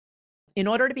in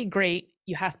order to be great,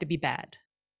 you have to be bad.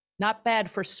 Not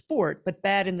bad for sport, but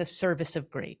bad in the service of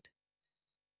great.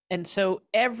 And so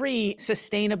every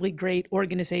sustainably great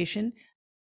organization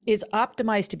is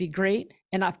optimized to be great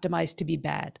and optimized to be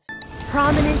bad.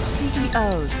 Prominent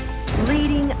CEOs,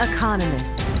 leading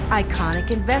economists,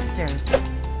 iconic investors.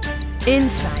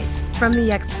 Insights from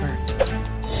the experts.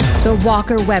 The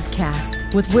Walker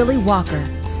Webcast with Willy Walker.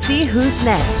 See who's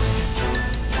next.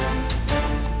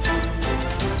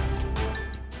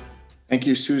 Thank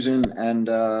you, Susan, and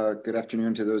good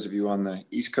afternoon to those of you on the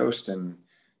East Coast and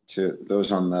to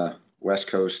those on the West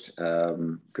Coast.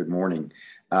 Good morning.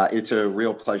 It's a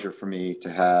real pleasure for me to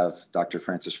have Dr.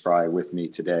 Frances Frei with me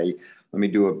today. Let me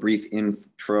do a brief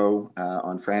intro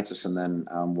on Frances, and then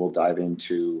we'll dive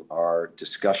into our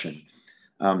discussion.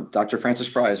 Dr. Frances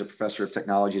Frei is a professor of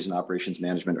technologies and operations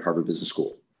management at Harvard Business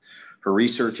School. Her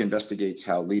research investigates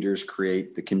how leaders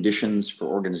create the conditions for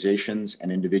organizations and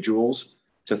individuals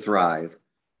to thrive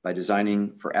by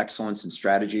designing for excellence in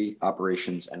strategy,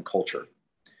 operations, and culture.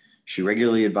 She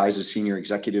regularly advises senior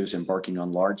executives embarking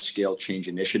on large-scale change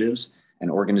initiatives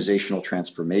and organizational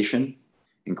transformation,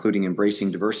 including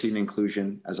embracing diversity and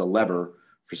inclusion as a lever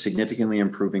for significantly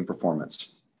improving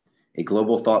performance. A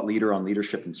global thought leader on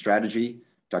leadership and strategy,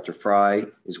 Dr. Frei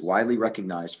is widely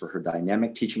recognized for her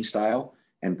dynamic teaching style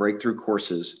and breakthrough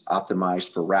courses optimized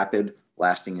for rapid,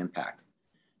 lasting impact.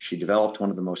 She developed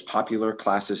one of the most popular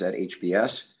classes at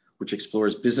HBS, which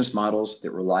explores business models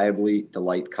that reliably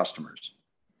delight customers.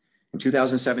 In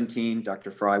 2017,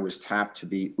 Dr. Frei was tapped to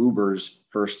be Uber's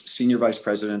first Senior Vice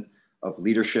President of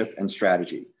Leadership and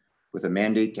Strategy, with a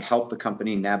mandate to help the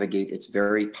company navigate its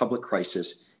very public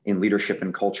crisis in leadership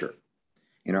and culture.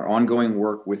 In her ongoing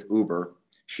work with Uber,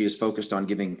 she is focused on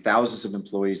giving thousands of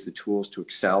employees the tools to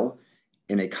excel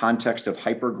in a context of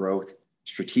hypergrowth,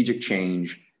 strategic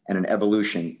change, and an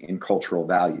evolution in cultural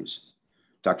values.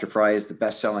 Dr. Frei is the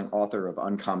best-selling author of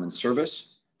Uncommon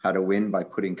Service, How to Win by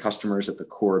Putting Customers at the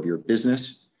Core of Your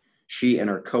Business. She and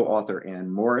her co-author, Ann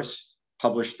Morris,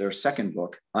 published their second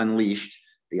book, Unleashed,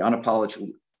 the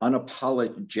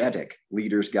Unapologetic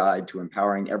Leader's Guide to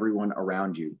Empowering Everyone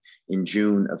Around You, in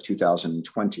June of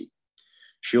 2020.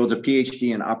 She holds a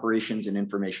PhD in Operations and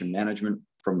Information Management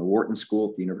from the Wharton School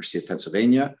at the University of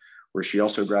Pennsylvania, where she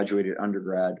also graduated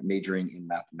undergrad majoring in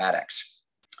mathematics.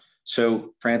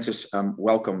 So Frances,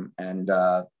 welcome, and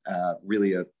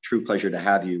really a true pleasure to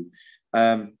have you.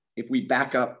 If we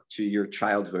back up to your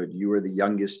childhood, you were the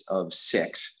youngest of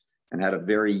 6 and had a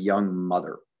very young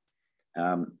mother.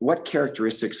 What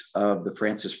characteristics of the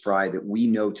Frances Frei that we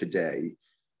know today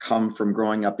come from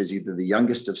growing up as either the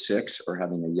youngest of 6 or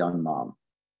having a young mom?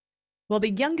 Well, the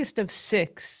youngest of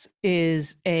 6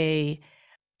 is I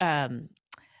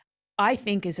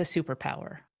think is a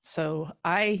superpower. So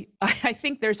I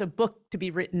think there's a book to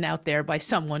be written out there by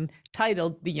someone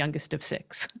titled The Youngest of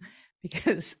 6,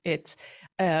 because it's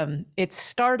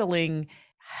startling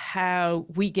how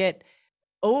we get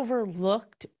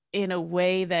overlooked in a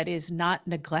way that is not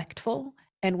neglectful,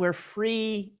 and we're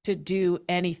free to do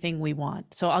anything we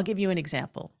want. So I'll give you an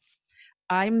example.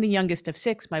 I'm the youngest of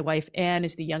 6. My wife, Ann,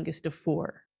 is the youngest of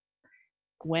 4.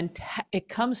 When it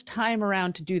comes time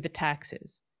around to do the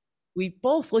taxes, we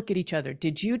both look at each other.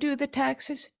 Did you do the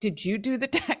taxes? Did you do the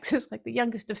taxes? Like the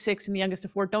youngest of 6 and the youngest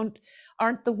of 4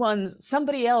 aren't the ones,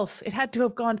 somebody else. It had to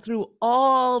have gone through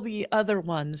all the other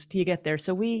ones to get there.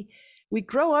 So we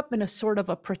grow up in a sort of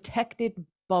a protected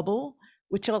bubble,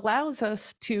 which allows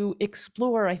us to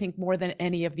explore, I think, more than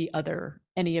any of the other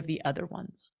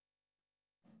ones.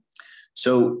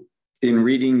 So in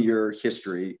reading your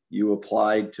history, you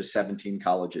applied to 17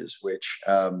 colleges, which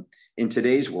in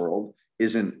today's world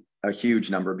isn't a huge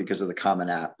number because of the Common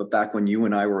App. But back when you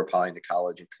and I were applying to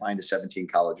college, applying to 17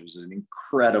 colleges is an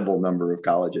incredible number of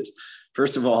colleges.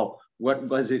 First of all, what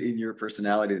was it in your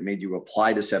personality that made you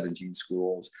apply to 17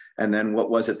 schools? And then what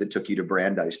was it that took you to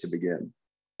Brandeis to begin?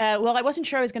 Well, I wasn't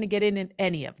sure I was going to get in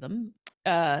any of them.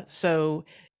 So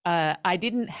I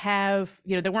didn't have,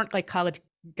 there weren't like college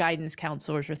guidance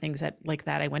counselors or things like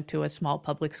that. I went to a small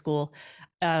public school.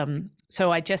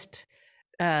 So I just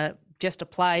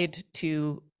applied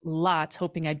to lots,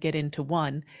 hoping I'd get into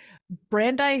one.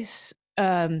 Brandeis,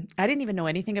 I didn't even know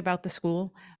anything about the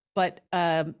school, but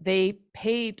they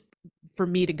paid for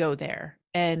me to go there.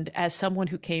 And as someone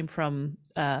who came from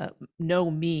no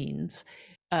means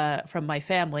from my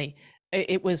family,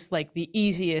 it was like the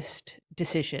easiest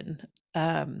decision,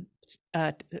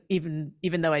 even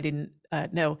though I didn't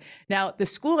know. Now, the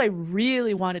school I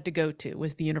really wanted to go to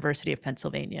was the University of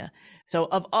Pennsylvania. So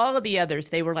of all of the others,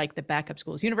 they were like the backup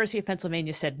schools. University of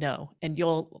Pennsylvania said no. And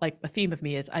a theme of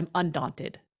me is I'm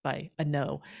undaunted. by a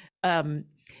no.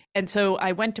 And so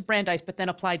I went to Brandeis, but then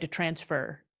applied to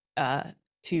transfer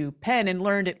to Penn and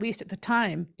learned, at least at the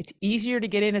time, it's easier to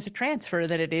get in as a transfer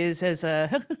than it is as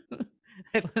a.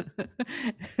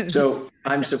 So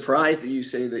I'm surprised that you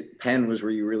say that Penn was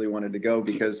where you really wanted to go,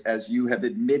 because as you have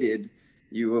admitted,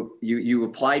 you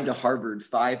applied to Harvard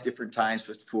 5 different times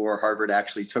before Harvard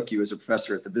actually took you as a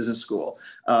professor at the business school.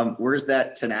 Where's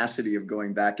that tenacity of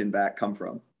going back and back come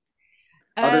from?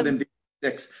 Other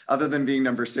than being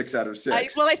number 6 out of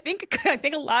 6. I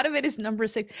think a lot of it is number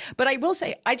 6, but I will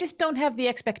say I just don't have the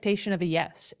expectation of a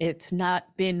yes. It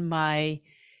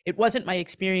wasn't my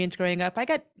experience growing up.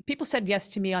 People said yes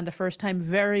to me on the first time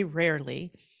very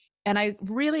rarely. And I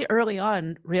really early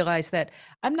on realized that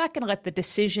I'm not going to let the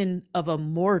decision of a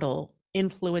mortal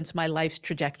influence my life's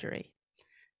trajectory.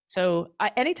 So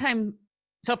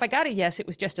if I got a yes, it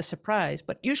was just a surprise,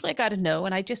 but usually I got a no,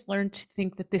 and I just learned to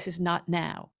think that this is not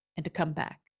now and to come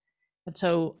back. And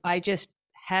so I just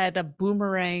had a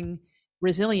boomerang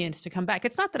resilience to come back.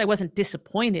 It's not that I wasn't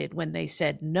disappointed when they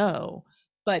said no,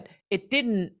 but it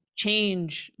didn't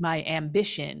change my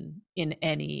ambition in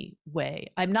any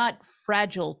way. I'm not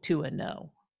fragile to a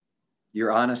no.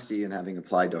 Your honesty in having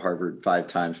applied to Harvard 5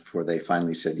 times before they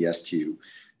finally said yes to you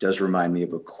does remind me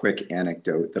of a quick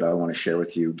anecdote that I want to share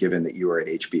with you, given that you are at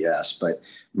HBS. But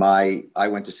I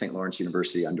went to St. Lawrence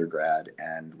University undergrad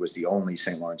and was the only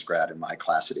St. Lawrence grad in my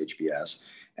class at HBS.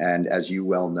 And as you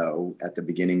well know, at the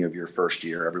beginning of your first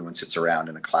year, everyone sits around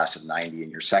in a class of 90 in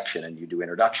your section and you do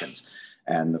introductions.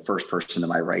 And the first person to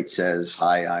my right says,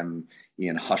 "Hi, I'm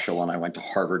Ian Hushel, and I went to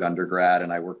Harvard undergrad,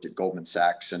 and I worked at Goldman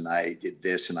Sachs, and I did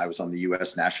this, and I was on the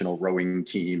U.S. national rowing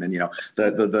team." And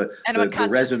the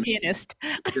resume, pianist.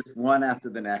 just one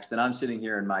after the next. And I'm sitting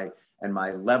here, and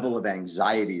my level of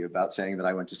anxiety about saying that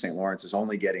I went to St. Lawrence is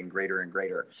only getting greater and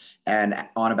greater. And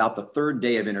on about the 3rd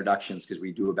day of introductions, because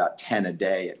we do about 10 a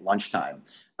day at lunchtime,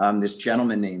 this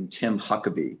gentleman named Tim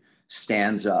Huckabee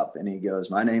stands up and he goes,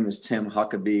 "My name is Tim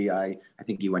Huckabee. I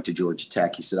think he went to Georgia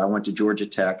Tech." He said, "I went to Georgia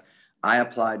Tech. I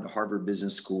applied to Harvard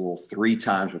Business School 3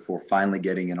 times before finally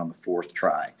getting in on the 4th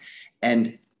try."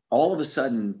 And all of a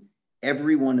sudden,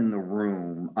 everyone in the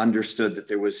room understood that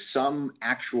there was some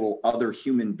actual other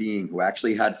human being who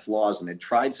actually had flaws and had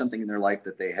tried something in their life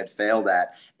that they had failed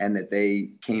at, and that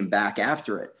they came back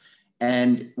after it.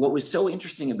 And what was so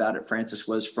interesting about it, Frances,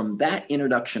 was from that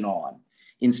introduction on,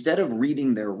 instead of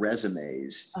reading their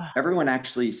resumes, everyone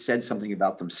actually said something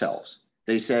about themselves.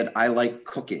 They said, "I like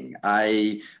cooking.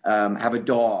 I have a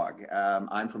dog.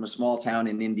 I'm from a small town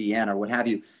in Indiana," or what have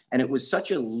you. And it was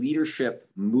such a leadership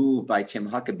move by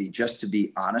Tim Huckabee just to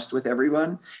be honest with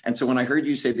everyone. And so when I heard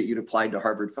you say that you'd applied to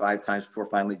Harvard 5 times before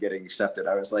finally getting accepted,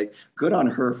 I was like, good on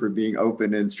her for being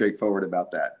open and straightforward about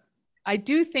that. I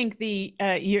do think you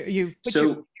put your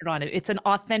finger on it. It's an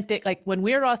authentic, like when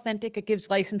we're authentic, it gives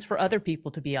license for other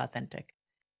people to be authentic.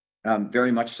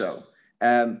 Very much so.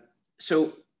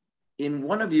 So in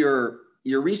one of your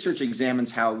research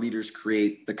examines how leaders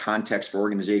create the context for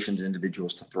organizations and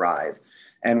individuals to thrive.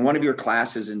 And one of your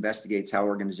classes investigates how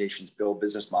organizations build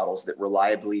business models that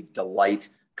reliably delight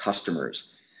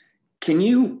customers. Can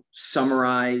you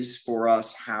summarize for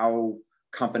us how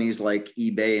companies like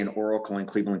eBay and Oracle and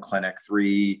Cleveland Clinic,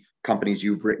 3 companies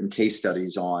you've written case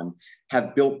studies on,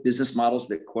 have built business models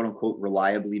that quote unquote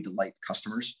reliably delight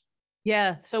customers?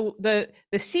 Yeah. So the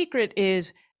secret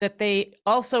is that they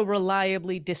also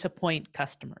reliably disappoint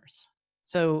customers.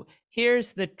 So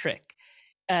here's the trick.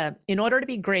 In order to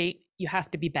be great, you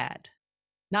have to be bad.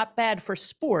 Not bad for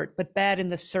sport, but bad in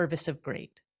the service of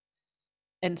great.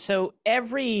 And so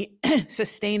every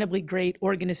sustainably great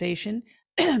organization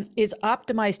is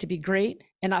optimized to be great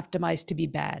and optimized to be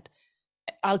bad.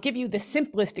 I'll give you the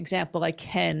simplest example I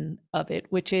can of it,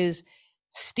 which is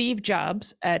Steve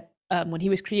Jobs when he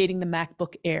was creating the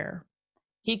MacBook Air.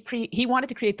 He wanted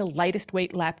to create the lightest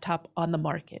weight laptop on the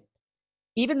market,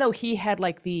 even though he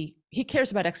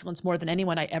cares about excellence more than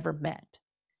anyone I ever met.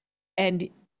 And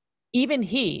even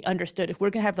he understood, if we're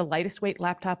going to have the lightest weight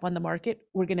laptop on the market,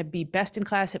 we're going to be best in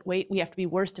class at weight. We have to be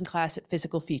worst in class at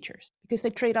physical features because they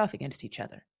trade off against each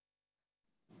other.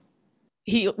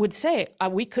 He would say,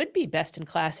 we could be best in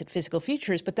class at physical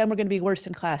features, but then we're going to be worst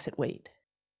in class at weight.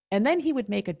 And then he would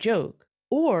make a joke,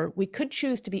 or we could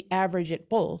choose to be average at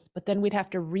both, but then we'd have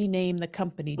to rename the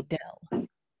company Dell.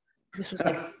 This was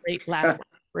like a great laptop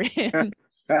brand.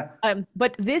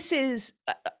 But this is,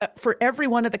 for every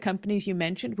one of the companies you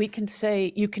mentioned, we can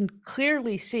say, you can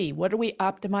clearly see, what are we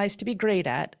optimized to be great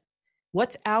at?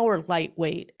 What's our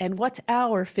lightweight? And what's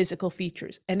our physical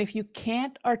features? And if you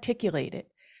can't articulate it,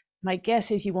 my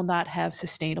guess is you will not have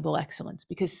sustainable excellence,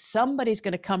 because somebody's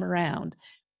going to come around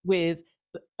with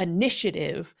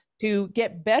initiative to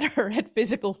get better at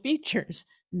physical features,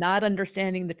 not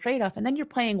understanding the trade-off. And then you're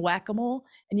playing whack-a-mole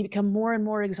and you become more and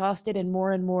more exhausted and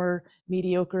more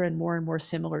mediocre and more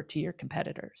similar to your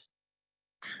competitors.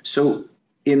 So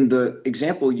in the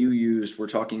example you used, we're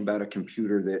talking about a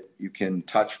computer that you can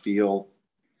touch, feel,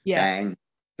 bang,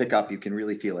 pick up, you can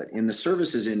really feel it. In the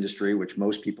services industry, which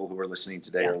most people who are listening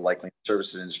today are likely in the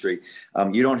services industry,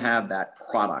 you don't have that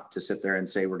product to sit there and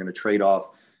say, we're going to trade off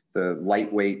the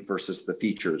lightweight versus the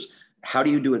features. How do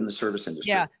you do it in the service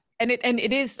industry? Yeah. And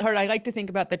it is hard. I like to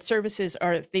think about that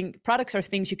products are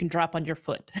things you can drop on your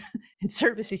foot and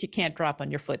services you can't drop on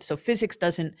your foot. So physics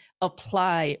doesn't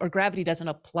apply, or gravity doesn't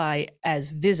apply as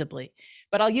visibly,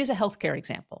 but I'll use a healthcare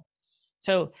example.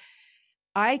 So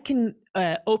I can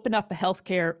open up a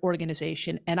healthcare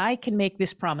organization and I can make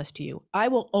this promise to you. I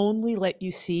will only let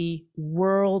you see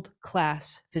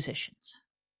world-class physicians.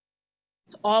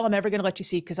 It's all I'm ever going to let you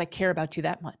see because I care about you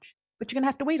that much, but you're going to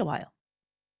have to wait a while.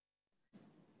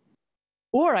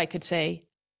 Or I could say,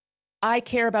 I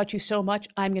care about you so much,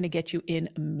 I'm going to get you in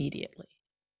immediately.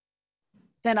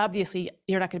 Then obviously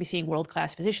you're not going to be seeing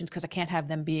world-class physicians because I can't have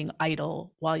them being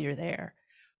idle while you're there.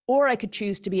 Or I could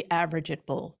choose to be average at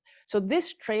both. So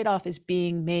this trade-off is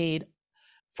being made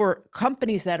for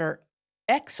companies that are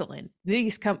excellent.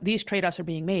 These trade-offs are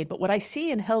being made. But what I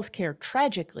see in healthcare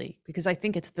tragically, because I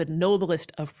think it's the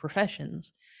noblest of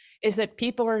professions, is that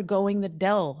people are going the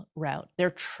Dell route.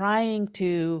 They're trying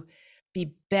to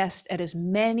be best at as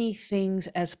many things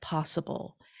as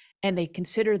possible. And they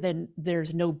consider then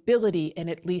there's nobility in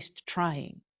at least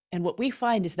trying. And what we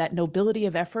find is that nobility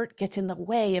of effort gets in the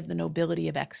way of the nobility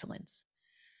of excellence.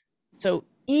 So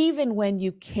even when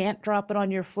you can't drop it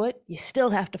on your foot, you still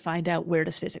have to find out, where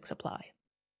does physics apply?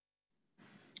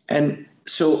 And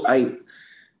so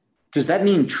does that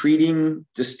mean treating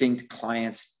distinct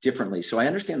clients differently? So I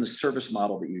understand the service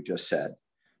model that you just said,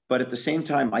 but at the same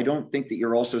time, I don't think that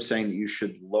you're also saying that you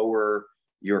should lower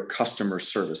your customer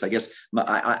service. I guess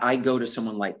I go to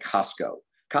someone like Costco.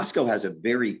 Costco has a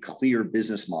very clear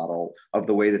business model of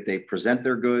the way that they present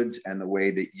their goods and the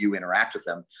way that you interact with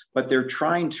them, but they're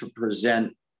trying to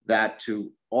present that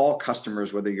to all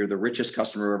customers, whether you're the richest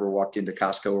customer who ever walked into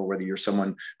Costco or whether you're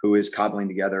someone who is cobbling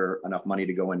together enough money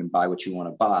to go in and buy what you want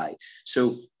to buy.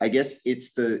 So I guess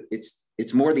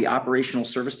it's more the operational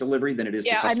service delivery than it is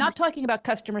the customer. I'm not talking about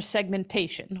customer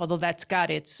segmentation, although that's got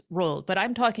its role, but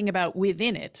I'm talking about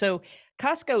within it. So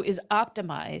Costco is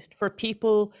optimized for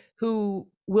people who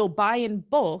will buy in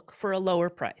bulk for a lower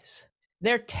price.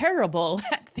 They're terrible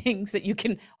at things that you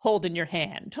can hold in your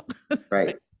hand.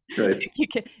 Right. Good.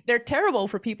 They're terrible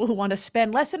for people who want to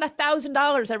spend less than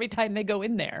 $1,000 every time they go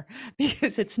in there,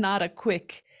 because it's not a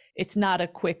quick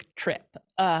trip.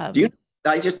 When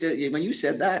you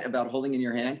said that about holding in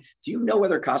your hand, do you know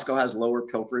whether Costco has lower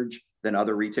pilferage than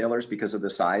other retailers because of the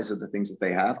size of the things that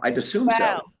they have? I'd assume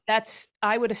so.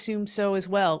 I would assume so as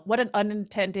well. What an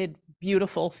unintended,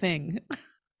 beautiful thing.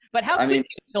 But how could you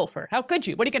pilfer? How could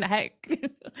you? What are you going to hang?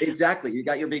 Exactly. You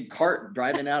got your big cart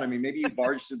driving out. I mean, maybe you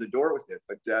barged through the door with it,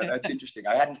 but that's interesting.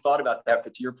 I hadn't thought about that,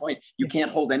 but to your point, you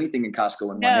can't hold anything in Costco in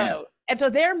one hand. And so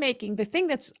they're making the thing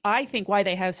that's, I think, why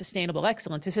they have sustainable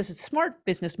excellence is it's a smart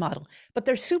business model, but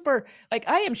they're super, like,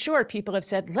 I am sure people have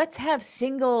said, let's have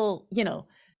single,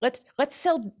 let's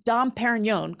sell Dom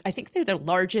Perignon. I think they're the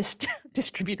largest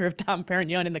distributor of Dom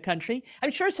Perignon in the country.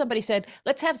 I'm sure somebody said,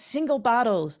 let's have single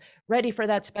bottles ready for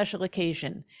that special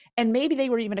occasion. And maybe they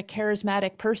were even a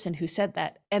charismatic person who said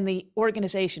that. And the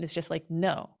organization is just like,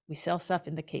 no, we sell stuff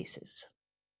in the cases.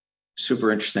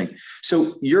 Super interesting.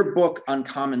 So your book,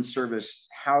 Uncommon Service,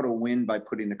 How to Win by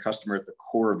Putting the Customer at the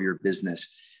Core of Your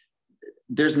Business.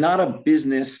 There's not a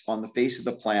business on the face of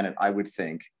the planet, I would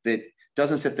think, that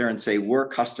doesn't sit there and say, we're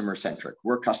customer centric,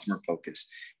 we're customer focused,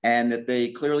 and that they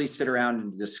clearly sit around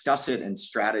and discuss it and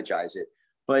strategize it.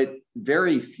 But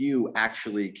very few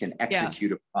actually can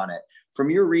execute upon it. From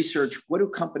your research, what do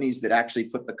companies that actually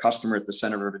put the customer at the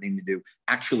center of everything they do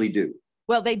actually do?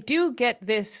 Well, they do get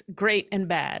this great and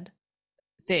bad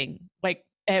thing, like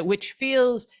which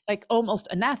feels like almost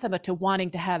anathema to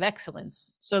wanting to have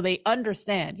excellence. So they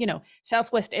understand,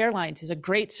 Southwest Airlines is a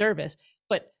great service,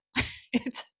 but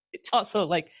it's also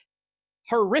like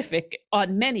horrific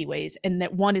on many ways, and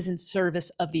that one is in service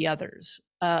of the others.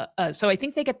 So I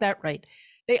think they get that right.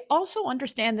 They also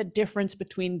understand the difference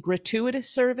between gratuitous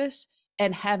service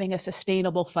and having a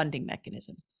sustainable funding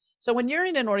mechanism. So when you're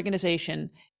in an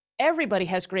organization, everybody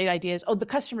has great ideas. Oh, the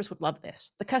customers would love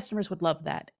this. The customers would love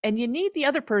that. And you need the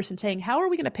other person saying, how are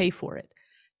we going to pay for it?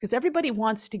 Because everybody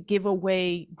wants to give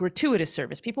away gratuitous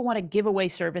service. People want to give away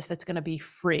service that's going to be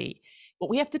free. what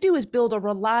we have to do is build a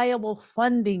reliable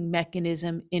funding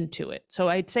mechanism into it. So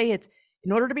I'd say it's,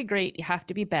 in order to be great, you have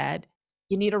to be bad.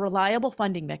 You need a reliable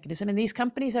funding mechanism. And these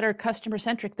companies that are customer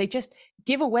centric, they just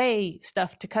give away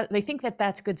stuff to, they think that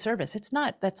that's good service. It's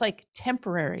not. That's like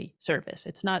temporary service.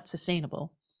 It's not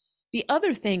sustainable. The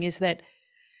other thing is that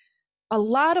a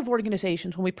lot of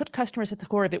organizations, when we put customers at the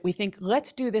core of it, we think,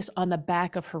 let's do this on the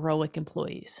back of heroic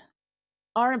employees.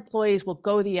 Our employees will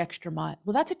go the extra mile.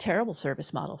 Well, that's a terrible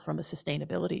service model from a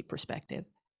sustainability perspective.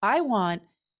 I want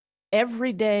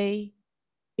everyday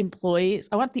employees,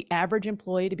 I want the average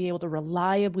employee to be able to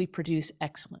reliably produce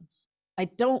excellence. I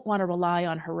don't want to rely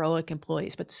on heroic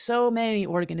employees, but so many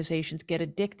organizations get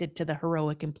addicted to the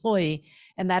heroic employee,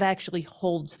 and that actually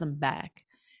holds them back.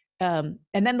 And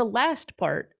then the last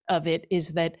part of it is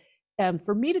that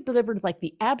for me to deliver like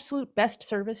the absolute best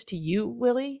service to you,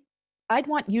 Willy, I'd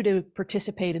want you to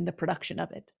participate in the production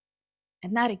of it.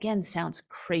 And that again sounds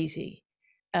crazy.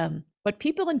 But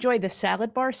people enjoy the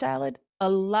salad bar salad a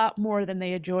lot more than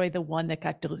they enjoy the one that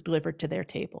got delivered to their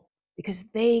table, because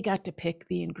they got to pick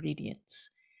the ingredients.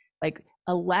 Like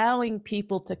allowing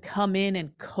people to come in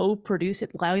and co-produce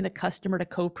it, allowing the customer to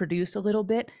co-produce a little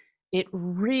bit, it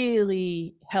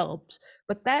really helps.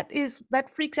 But that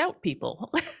freaks out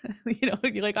people.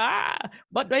 You're like,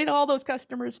 but all those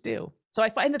customers do. So I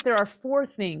find that there are 4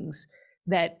 things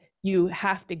that you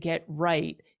have to get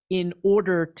right in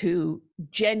order to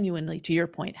genuinely, to your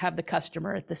point, have the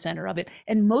customer at the center of it.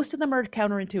 And most of them are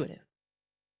counterintuitive.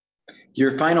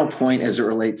 Your final point as it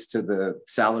relates to the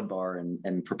salad bar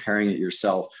and preparing it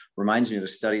yourself reminds me of a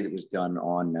study that was done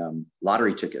on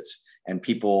lottery tickets and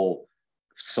people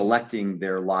selecting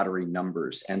their lottery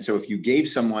numbers. And so if you gave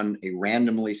someone a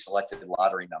randomly selected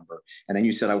lottery number, and then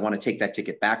you said, I want to take that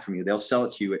ticket back from you, they'll sell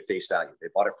it to you at face value. They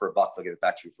bought it for $1, they'll give it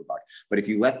back to you for $1. But if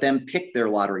you let them pick their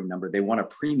lottery number, they want a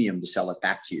premium to sell it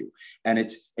back to you. And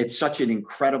it's such an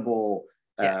incredible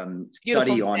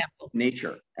study on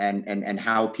nature and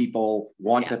how people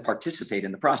want to participate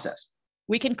in the process.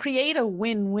 We can create a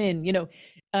win-win.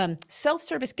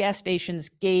 Self-service gas stations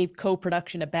gave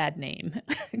co-production a bad name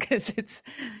because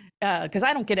I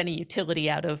don't get any utility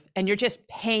out of, and you're just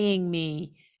paying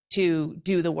me to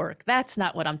do the work. That's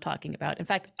not what I'm talking about. In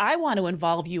fact, I want to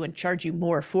involve you and charge you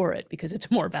more for it because it's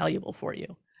more valuable for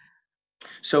you.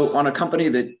 So on a company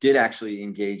that did actually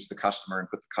engage the customer and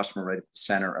put the customer right at the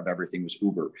center of everything was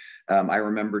Uber. I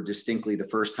remember distinctly the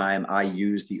first time I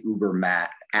used the Uber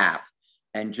app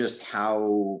and just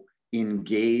how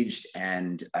engaged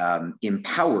and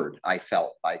empowered I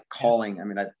felt by calling. I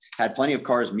mean, I've had plenty of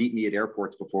cars meet me at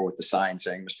airports before with the sign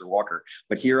saying, Mr. Walker,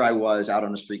 but here I was out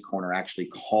on a street corner actually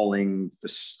calling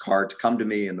this car to come to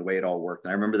me and the way it all worked.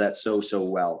 And I remember that so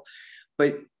well.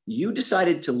 But you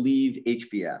decided to leave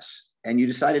HBS, and you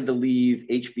decided to leave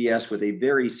HBS with a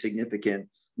very significant,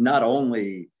 not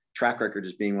only track record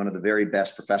as being one of the very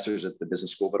best professors at the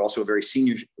business school, but also a very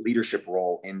senior leadership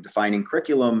role in defining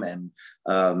curriculum and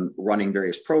running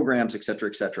various programs, et cetera,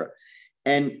 et cetera.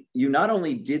 And you not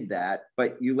only did that,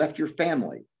 but you left your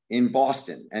family in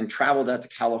Boston and traveled out to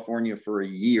California for a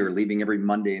year, leaving every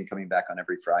Monday and coming back on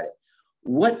every Friday.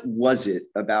 What was it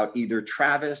about either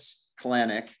Travis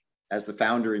Kalanick as the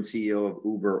founder and CEO of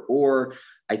Uber, or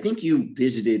I think you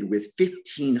visited with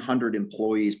 1,500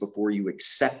 employees before you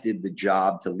accepted the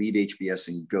job to leave HBS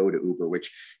and go to Uber, which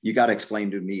you got to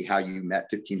explain to me how you met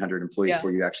 1,500 employees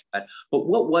before you actually met. But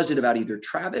what was it about either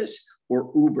Travis or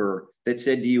Uber that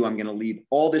said to you, I'm going to leave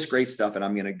all this great stuff and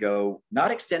I'm going to go not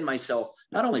extend myself,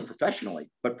 not only professionally,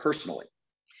 but personally?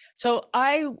 So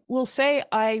I will say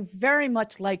I very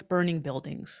much like burning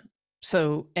buildings.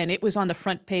 And it was on the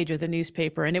front page of the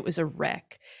newspaper and it was a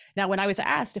wreck. Now, when I was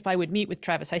asked if I would meet with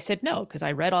Travis, I said no, because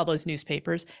I read all those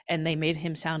newspapers and they made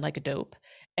him sound like a dope.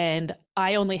 And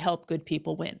I only help good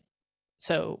people win.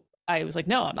 So I was like,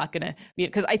 no, I'm not going to meet,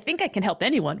 because I think I can help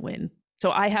anyone win.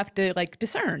 So I have to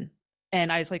discern.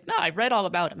 And I was like, no, I read all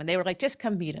about him. And they were like, just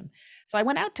come meet him. So I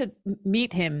went out to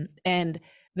meet him, and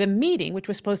the meeting, which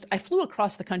was I flew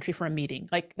across the country for a meeting.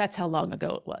 That's how long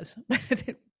ago it was.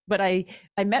 But I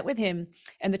met with him,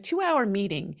 and the 2-hour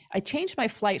meeting, I changed my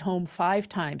flight home 5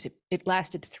 times. It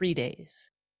lasted 3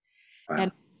 days. Wow.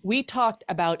 And we talked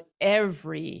about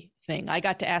everything. I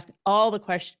got to ask all the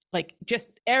questions, just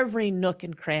every nook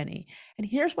and cranny. And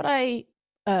here's what I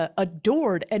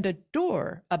adored and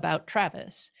adore about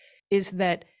Travis is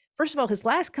that, first of all, his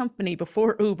last company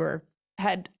before Uber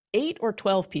had 8 or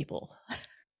 12 people.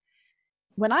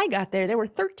 When I got there were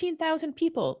 13,000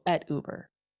 people at Uber.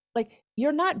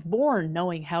 You're not born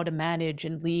knowing how to manage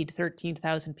and lead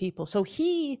 13,000 people. So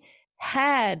he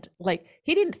had,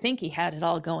 he didn't think he had it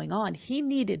all going on. He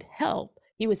needed help.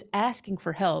 He was asking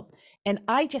for help. And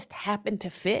I just happened to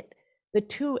fit the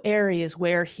two areas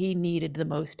where he needed the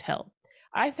most help.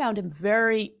 I found him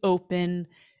very open,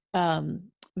 um,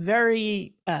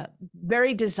 very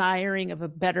desiring of a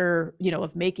better,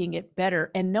 of making it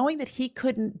better, and knowing that he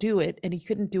couldn't do it and he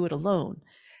couldn't do it alone.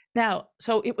 Now,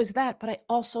 so it was that, but I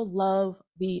also love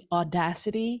the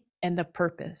audacity and the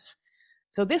purpose.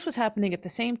 So this was happening at the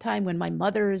same time when my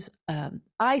mother's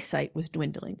eyesight was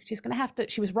dwindling. She's going to have to,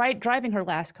 she was driving her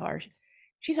last car.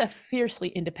 She's a fiercely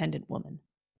independent woman.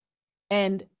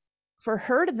 And for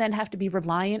her to then have to be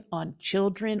reliant on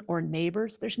children or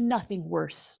neighbors, there's nothing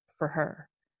worse for her.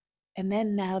 And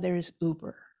then now there's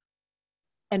Uber.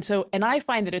 And I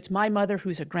find that it's my mother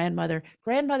who's a grandmother.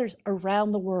 Grandmothers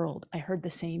around the world, I heard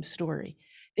the same story.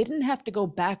 They didn't have to go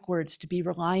backwards to be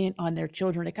reliant on their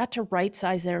children. They got to right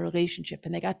size their relationship,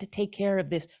 and they got to take care of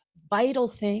this vital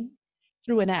thing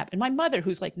through an app. And my mother,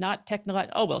 who's like not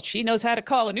technological, oh, well, she knows how to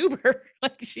call an Uber.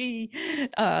 Like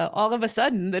all of a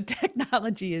sudden the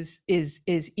technology is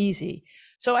easy.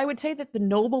 So I would say that the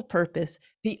noble purpose,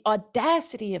 the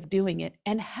audacity of doing it,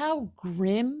 and how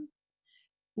grim,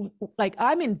 like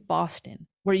I'm in Boston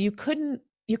where you could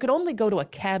only go to a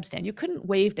cab stand. You couldn't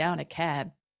wave down a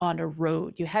cab on a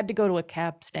road. You had to go to a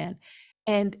cab stand.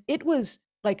 And it was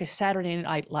like a Saturday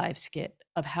Night Live skit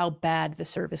of how bad the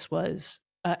service was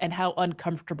and how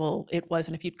uncomfortable it was.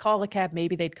 And if you'd call a cab,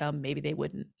 maybe they'd come, maybe they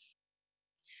wouldn't.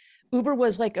 Uber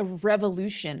was like a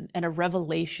revolution and a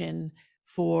revelation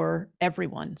for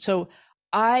everyone. So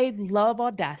I love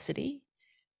audacity.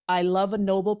 I love a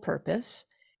noble purpose.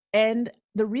 And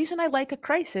the reason I like a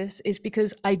crisis is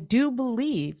because I do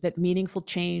believe that meaningful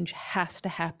change has to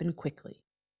happen quickly.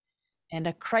 And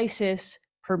a crisis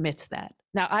permits that.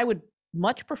 Now, I would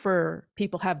much prefer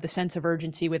people have the sense of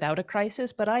urgency without a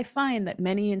crisis, but I find that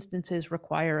many instances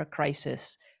require a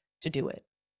crisis to do it.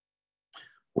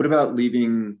 What about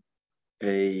leaving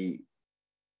a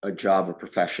job or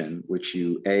profession which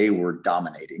you, A, were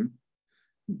dominating,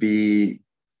 B,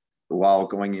 while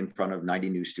going in front of 90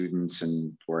 new students,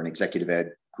 and where an executive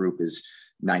ed group is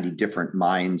 90 different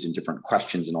minds and different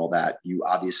questions and all that, you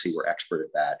obviously were expert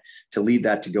at that, to leave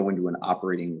that to go into an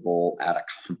operating role at a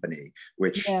company,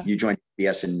 which you joined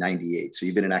BS in 98. So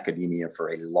you've been in academia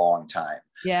for a long time.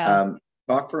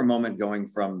 Talk for a moment going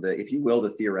from the, if you will, the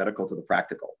theoretical to the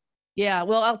practical. Yeah,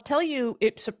 well, I'll tell you,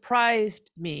 it surprised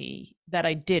me that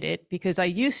I did it, because I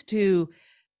used to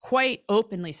quite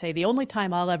openly say the only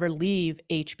time I'll ever leave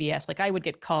HBS, like I would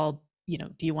get called,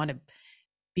 do you want to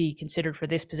be considered for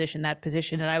this position, that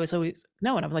position? And I was always,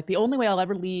 no. And I'm like, the only way I'll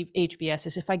ever leave HBS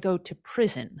is if I go to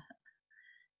prison.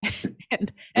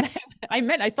 and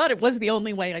I thought it was the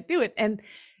only way I'd do it. And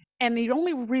the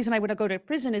only reason I would go to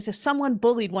prison is if someone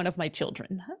bullied one of my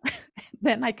children.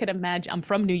 Then I could imagine, I'm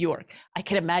from New York, I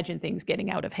could imagine things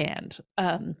getting out of hand.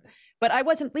 But I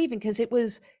wasn't leaving because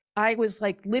I was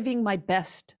like living my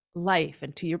best life,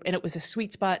 and it was a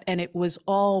sweet spot, and it was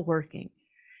all working.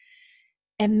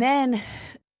 And then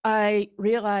I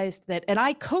realized that, and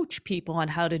I coach people on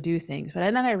how to do things,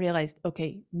 and then I realized,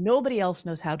 okay, nobody else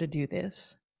knows how to do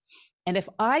this. And if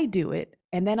I do it,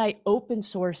 and then I open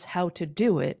source how to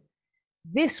do it,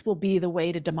 this will be the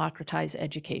way to democratize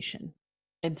education.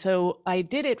 And so I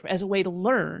did it as a way to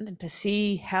learn and to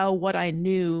see how what I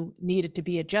knew needed to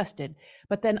be adjusted.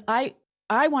 But then I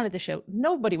wanted to show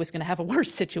nobody was going to have a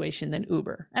worse situation than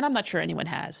Uber. And I'm not sure anyone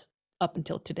has up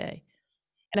until today.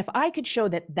 And if I could show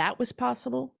that that was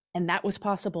possible, and that was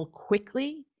possible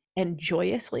quickly and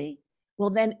joyously, well,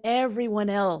 then everyone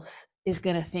else is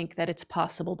going to think that it's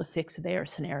possible to fix their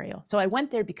scenario. So I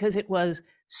went there because it was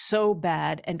so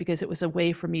bad, and because it was a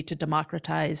way for me to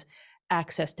democratize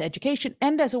access to education,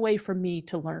 and as a way for me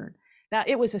to learn. Now,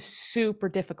 it was a super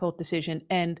difficult decision,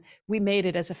 and we made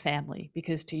it as a family,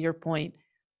 because to your point,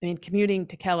 I mean, commuting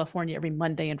to California every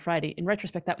Monday and Friday, in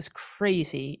retrospect, that was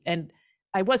crazy. And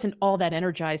I wasn't all that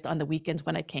energized on the weekends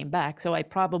when I came back. So I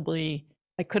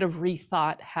could have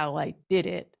rethought how I did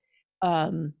it.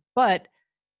 But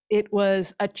it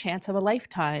was a chance of a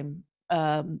lifetime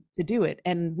to do it.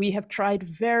 And we have tried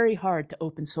very hard to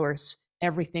open source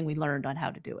everything we learned on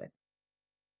how to do it.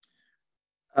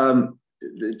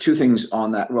 The two things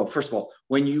on that. Well, first of all,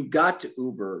 when you got to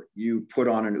Uber, you put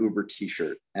on an Uber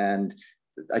t-shirt. And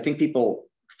I think people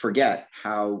forget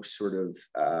how sort of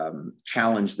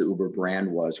challenged the Uber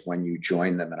brand was when you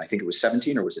joined them. And I think it was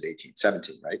 17 or was it 18?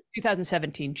 17, right?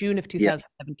 2017, June of Yeah.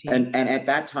 2017. And at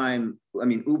that time, I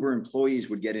mean, Uber employees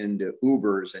would get into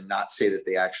Ubers and not say that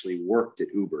they actually worked at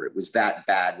Uber. It was that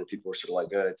bad where people were sort of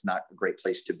like, oh, it's not a great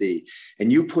place to be.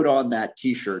 And you put on that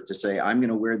t-shirt to say, I'm going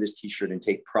to wear this t-shirt and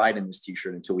take pride in this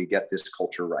t-shirt until we get this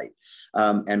culture right.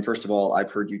 And first of all,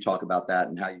 I've heard you talk about that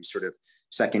and how you sort of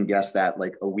second guess that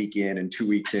like a week in and 2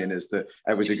 weeks in was it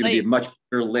going to be a much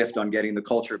bigger lift on getting the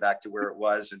culture back to where it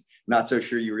was, and not so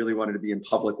sure you really wanted to be in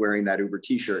public wearing that Uber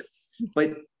t-shirt.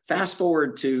 But fast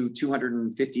forward to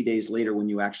 250 days later when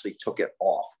you actually took it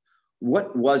off.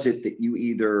 What was it that you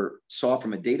either saw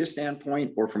from a data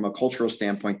standpoint or from a cultural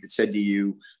standpoint that said to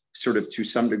you, sort of to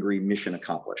some degree, mission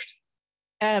accomplished?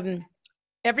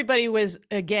 Everybody was,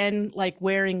 again, like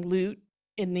wearing loot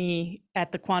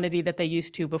at the quantity that they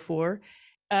used to before.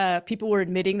 People were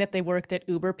admitting that they worked at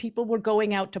Uber. People were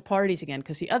going out to parties again,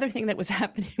 because the other thing that was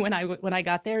happening when I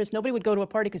got there is nobody would go to a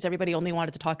party because everybody only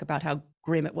wanted to talk about how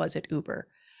grim it was at Uber.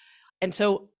 And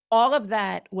so all of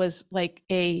that was like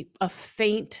a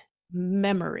faint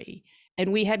memory.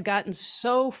 And we had gotten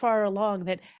so far along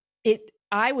that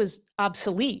I was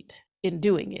obsolete in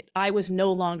doing it. I was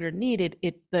no longer needed.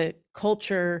 The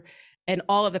culture and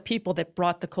all of the people that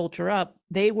brought the culture up,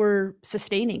 they were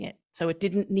sustaining it. So it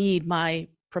didn't need my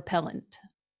propellant.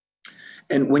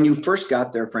 And when you first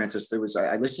got there, Frances,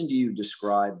 I listened to you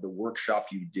describe the workshop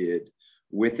you did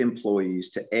with employees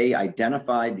to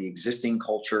identify the existing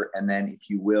culture and then, if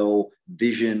you will,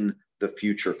 vision the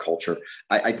future culture.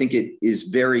 I think it is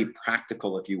very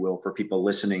practical, if you will, for people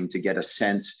listening to get a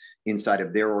sense inside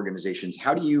of their organizations.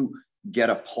 How do you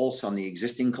get a pulse on the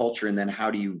existing culture, and then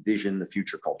how do you vision the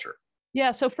future culture?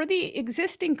 Yeah, so for the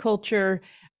existing culture,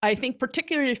 I think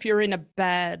particularly if you're in a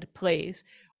bad place,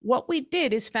 what we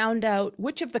did is found out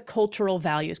which of the cultural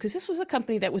values, because this was a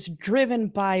company that was driven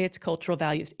by its cultural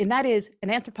values. And that is,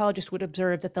 an anthropologist would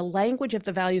observe that the language of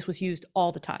the values was used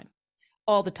all the time.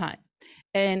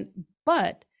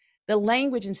 But the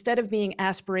language, instead of being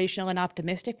aspirational and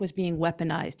optimistic, was being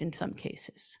weaponized in some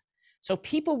cases. So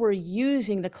people were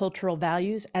using the cultural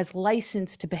values as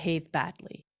license to behave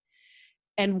badly.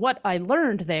 And what I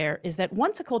learned there is that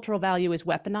once a cultural value is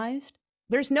weaponized,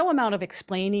 there's no amount of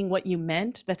explaining what you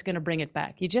meant that's going to bring it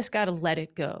back. You just got to let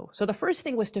it go. So the first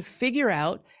thing was to figure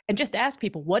out and just ask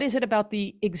people, what is it about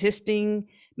the existing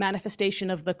manifestation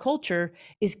of the culture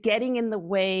is getting in the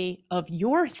way of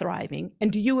your thriving?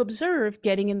 And do you observe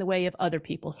getting in the way of other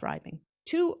people thriving?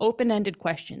 Two open-ended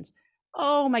questions.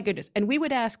 Oh my goodness. And we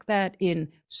would ask that in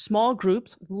small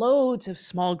groups, loads of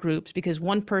small groups, because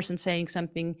one person saying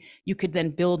something, you could then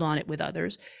build on it with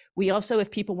others. We also,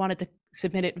 if people wanted to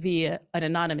submit it via an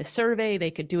anonymous survey,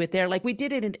 they could do it there. Like, we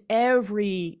did it in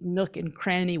every nook and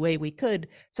cranny way we could,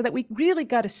 so that we really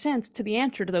got a sense to the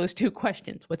answer to those two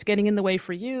questions. What's getting in the way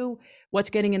for you? What's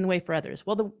getting in the way for others?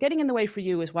 Well, the getting in the way for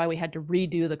you is why we had to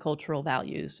redo the cultural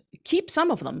values. Keep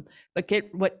some of them, but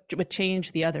get what would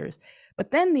change the others.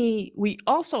 But then we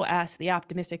also asked the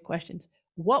optimistic questions.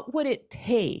 What would it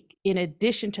take in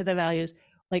addition to the values?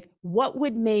 Like, what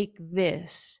would make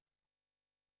this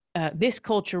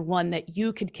culture one that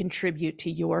you could contribute to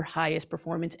your highest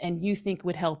performance and you think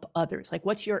would help others? Like,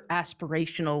 what's your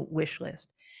aspirational wish list?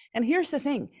 And here's the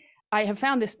thing. I have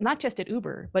found this not just at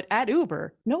Uber, but at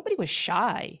Uber, nobody was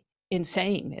shy in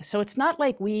saying this. So it's not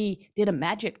like we did a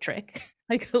magic trick.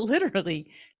 Like,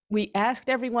 literally, we asked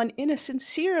everyone in a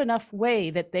sincere enough way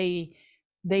that they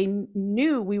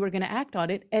knew we were going to act on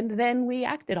it, and then we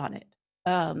acted on it.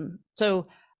 So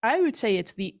I would say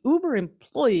it's the Uber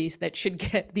employees that should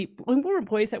get, the Uber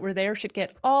employees that were there should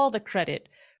get all the credit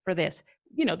for this.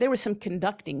 You know, there was some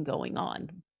conducting going on,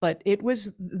 but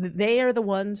they are the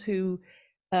ones who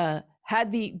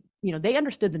had they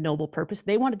understood the noble purpose.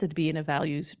 They wanted to be in a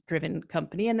values-driven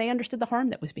company, and they understood the harm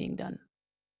that was being done.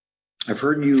 I've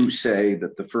heard you say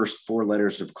that the first four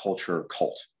letters of culture are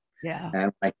cult. Yeah.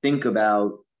 And when I think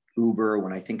about Uber,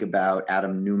 when I think about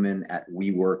Adam Newman at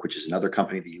WeWork, which is another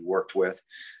company that you worked with,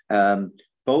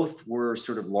 both were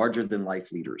sort of larger than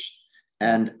life leaders.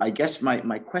 And I guess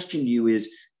my question to you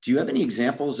is, do you have any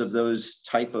examples of those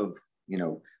type of,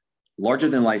 larger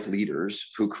than life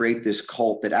leaders who create this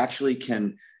cult that actually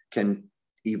can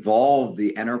evolve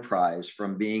the enterprise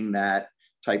from being that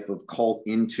type of cult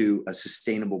into a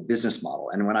sustainable business model?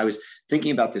 And when I was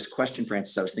thinking about this question,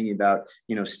 Frances, I was thinking about,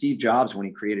 Steve Jobs, when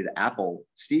he created Apple.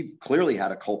 Steve clearly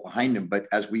had a cult behind him, but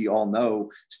as we all know,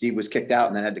 Steve was kicked out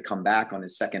and then had to come back on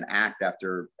his second act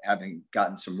after having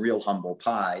gotten some real humble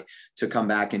pie to come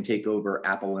back and take over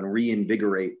Apple and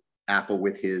reinvigorate Apple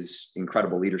with his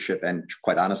incredible leadership and,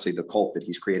 quite honestly, the cult that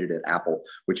he's created at Apple,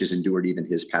 which has endured even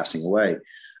his passing away.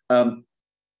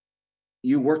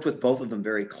 You worked with both of them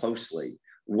very closely.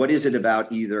 What is it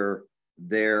about either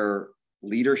their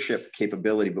leadership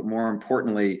capability, but more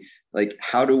importantly, like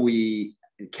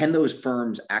can those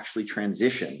firms actually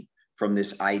transition from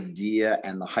this idea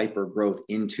and the hyper growth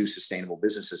into sustainable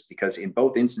businesses? Because in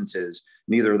both instances,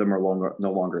 neither of them are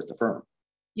no longer at the firm.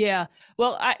 Yeah.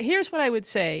 Well, here's what I would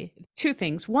say. Two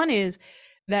things. One is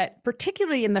that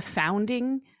particularly in the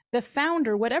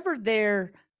founder, whatever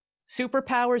their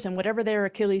superpowers and whatever their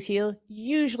Achilles heel,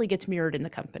 usually gets mirrored in the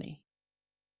company,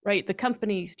 right? The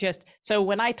company's so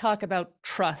when I talk about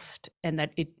trust and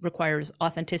that it requires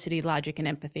authenticity, logic, and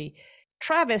empathy,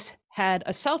 Travis had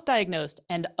a self-diagnosed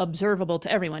and observable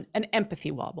to everyone, an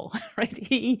empathy wobble, right?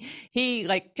 He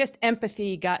like just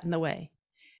empathy got in the way.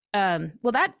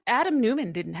 Well, that Adam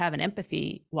Newman didn't have an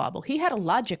empathy wobble. He had a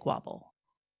logic wobble.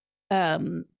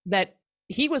 That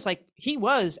he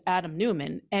was Adam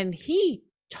Newman, and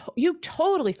you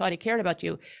totally thought he cared about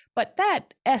you. But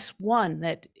that S1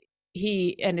 that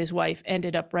he and his wife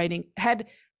ended up writing had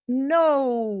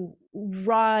no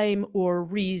rhyme or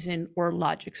reason or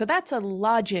logic. So that's a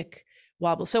logic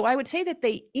wobble. So I would say that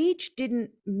they each didn't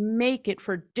make it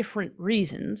for different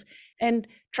reasons. And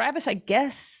Travis, I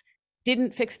guess,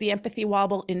 didn't fix the empathy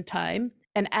wobble in time.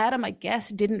 And Adam, I guess,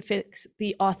 didn't fix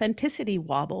the authenticity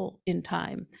wobble in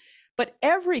time. But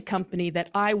every company that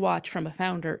I watch from a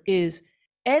founder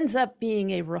ends up being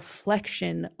a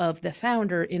reflection of the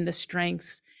founder in the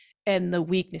strengths and the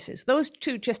weaknesses. Those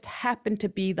two just happen to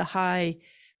be the high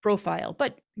profile.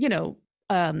 But,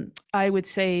 I would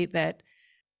say that,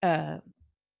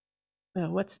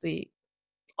 what's the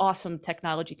awesome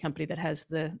technology company that has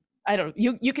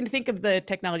you can think of the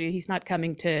technology, he's not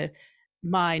coming to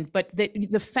mind, but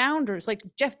the founders, like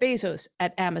Jeff Bezos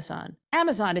at Amazon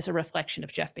is a reflection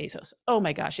of Jeff Bezos. Oh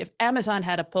my gosh, if Amazon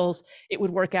had a pulse, it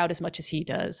would work out as much as he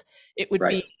does. It would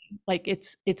be like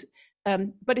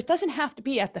but it doesn't have to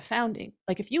be at the founding.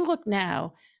 Like if you look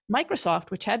now,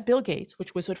 Microsoft, which had Bill Gates,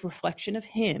 which was a reflection of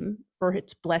him for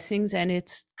its blessings and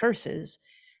its curses,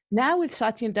 now with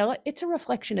Satya Nadella, it's a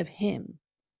reflection of him.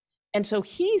 And so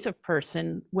he's a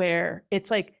person where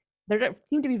it's like, there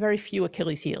seem to be very few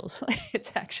Achilles heels.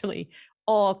 It's actually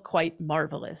all quite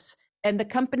marvelous. And the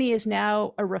company is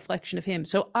now a reflection of him.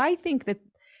 So I think that,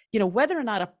 whether or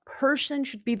not a person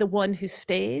should be the one who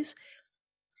stays,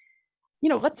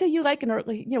 let's say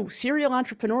you serial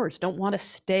entrepreneurs don't want to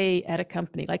stay at a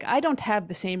company. Like I don't have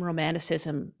the same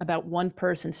romanticism about one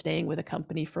person staying with a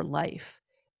company for life.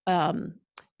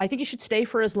 I think you should stay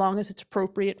for as long as it's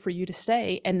appropriate for you to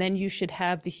stay. And then you should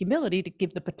have the humility to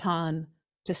give the baton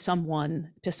to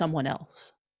someone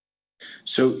else.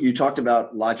 So you talked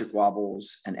about logic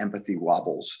wobbles and empathy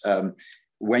wobbles.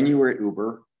 When you were at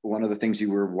Uber, one of the things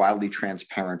you were wildly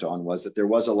transparent on was that there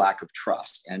was a lack of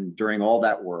trust. And during all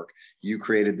that work, you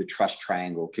created the trust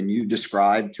triangle. Can you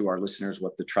describe to our listeners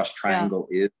what the trust triangle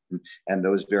is and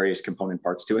those various component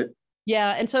parts to it?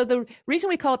 Yeah. And so the reason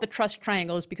we call it the trust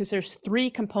triangle is because there's 3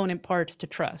 component parts to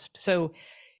trust. So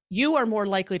you are more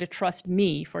likely to trust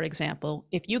me, for example,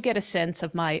 if you get a sense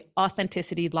of my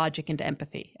authenticity, logic, and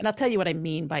empathy. And I'll tell you what I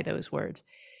mean by those words.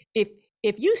 If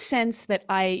you sense that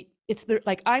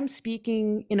I'm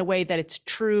speaking in a way that it's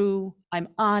true, I'm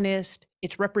honest,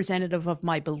 it's representative of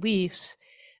my beliefs,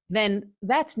 then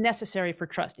that's necessary for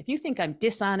trust. If you think I'm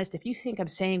dishonest, if you think I'm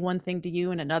saying one thing to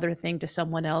you and another thing to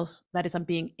someone else, that is, I'm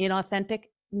being inauthentic,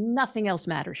 nothing else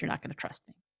matters. You're not going to trust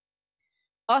me.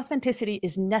 Authenticity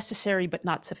is necessary but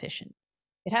not sufficient.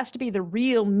 It has to be the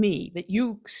real me that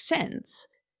you sense.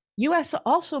 You have to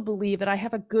also believe that I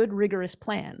have a good, rigorous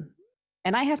plan.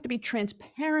 And I have to be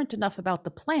transparent enough about the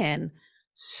plan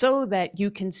so that you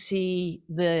can see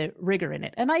the rigor in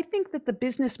it. And I think that the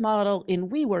business model in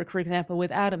WeWork, for example,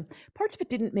 with Adam, parts of it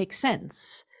didn't make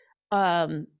sense.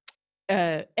 And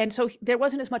so there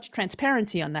wasn't as much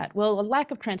transparency on that. Well, a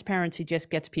lack of transparency just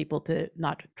gets people to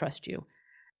not trust you.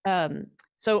 But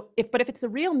if it's the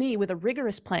real me with a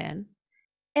rigorous plan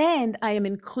and I am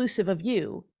inclusive of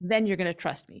you, then you're going to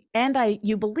trust me. And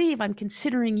you believe I'm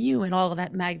considering you in all of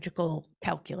that magical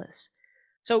calculus.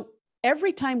 So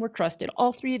every time we're trusted,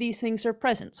 all 3 of these things are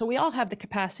present. So we all have the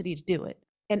capacity to do it.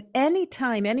 And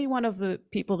anytime any one of the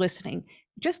people listening,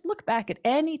 just look back at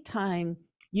any time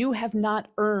you have not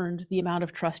earned the amount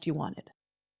of trust you wanted.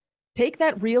 Take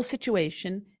that real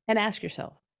situation and ask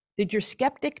yourself, did your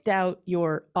skeptic doubt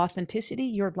your authenticity,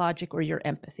 your logic, or your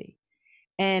empathy?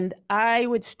 And I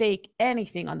would stake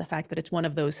anything on the fact that it's one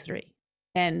of those 3.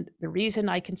 And the reason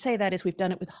I can say that is we've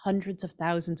done it with hundreds of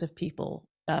thousands of people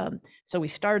So we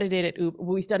started it at Uber.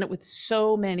 We've done it with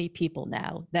so many people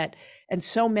now and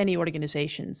so many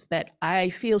organizations that I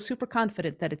feel super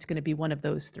confident that it's going to be one of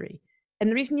those three. And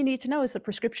the reason you need to know is the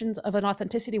prescriptions of an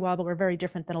authenticity wobble are very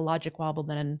different than a logic wobble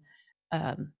than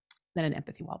an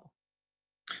empathy wobble.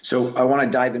 So I want to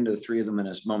dive into the three of them in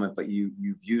a moment, but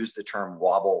you've used the term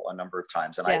wobble a number of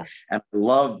times, and I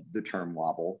love the term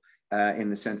wobble. In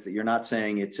the sense that you're not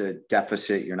saying it's a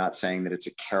deficit, you're not saying that it's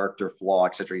a character flaw,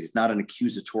 et cetera. It's not an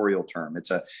accusatorial term.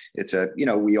 It's a,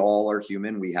 we all are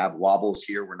human. We have wobbles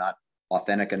here. We're not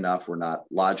authentic enough. We're not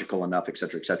logical enough, et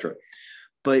cetera, et cetera.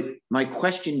 But my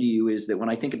question to you is that when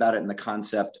I think about it in the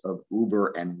concept of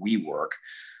Uber and WeWork,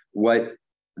 what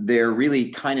there really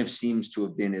kind of seems to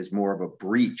have been is more of a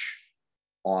breach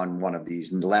on one of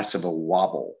these and less of a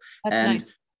wobble. That's and nice.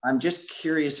 I'm just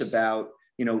curious about,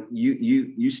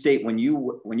 you state when you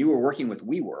were working with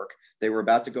WeWork, they were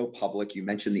about to go public. You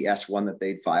mentioned the S1 that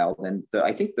they'd filed, and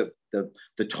I think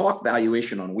the talk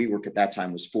valuation on WeWork at that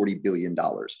time was $40 billion.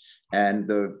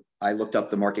 And I looked up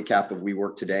the market cap of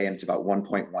WeWork today, and it's about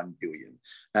 1.1 billion.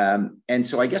 And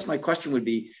so I guess my question would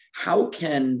be, how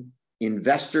can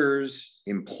investors,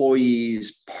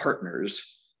 employees,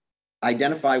 partners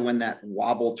identify when that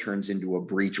wobble turns into a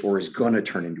breach or is going to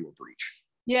turn into a breach?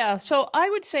 Yeah, so I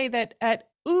would say that at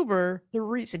Uber, the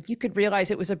reason you could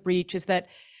realize it was a breach is that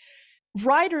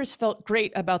riders felt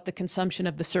great about the consumption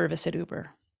of the service at Uber.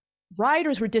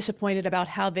 Riders were disappointed about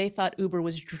how they thought Uber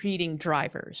was treating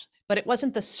drivers, but it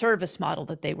wasn't the service model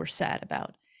that they were sad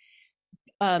about.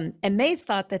 And they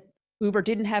thought that Uber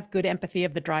didn't have good empathy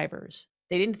of the drivers.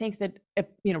 They didn't think that,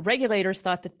 regulators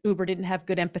thought that Uber didn't have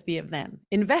good empathy of them.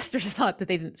 Investors thought that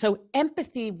they didn't. So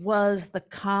empathy was the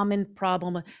common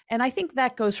problem. And I think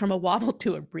that goes from a wobble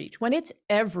to a breach when it's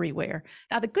everywhere.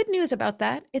 Now, the good news about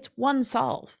that, it's one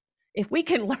solve. If we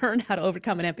can learn how to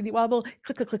overcome an empathy wobble,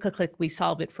 click, click, click, click, click, we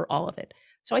solve it for all of it.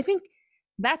 So I think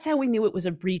that's how we knew it was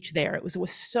a breach there. It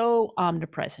was so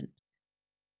omnipresent.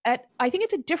 I think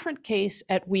it's a different case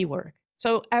at WeWork.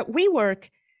 So at WeWork,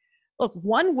 look,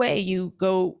 one way you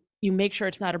make sure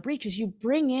it's not a breach is you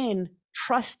bring in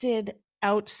trusted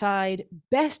outside,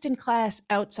 best in class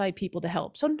outside people to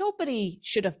help. So nobody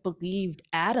should have believed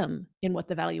Adam in what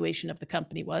the valuation of the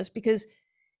company was because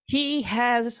he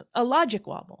has a logic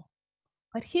wobble.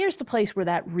 But here's the place where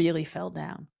that really fell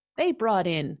down. They brought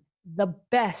in the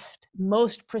best,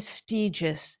 most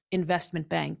prestigious investment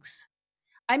banks.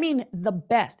 I mean, the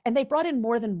best. And they brought in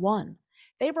more than one.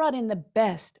 They brought in the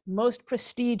best, most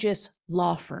prestigious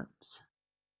law firms.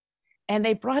 And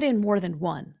they brought in more than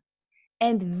one.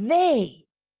 And they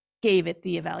gave it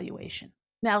the evaluation.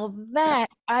 Now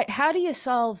how do you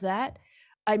solve that?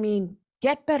 I mean,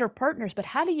 get better partners, but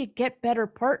how do you get better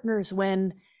partners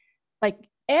when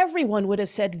everyone would have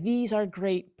said, these are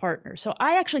great partners? So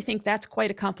I actually think that's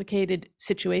quite a complicated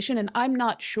situation. And I'm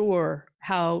not sure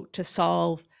how to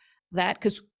solve that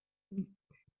because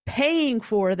paying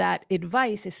for that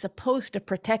advice is supposed to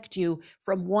protect you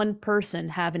from one person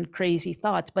having crazy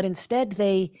thoughts, but instead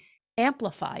they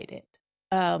amplified it.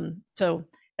 So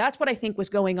that's what I think was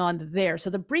going on there. So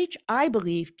the breach, I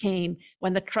believe, came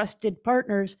when the trusted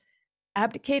partners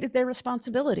abdicated their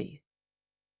responsibility.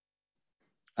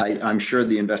 I'm sure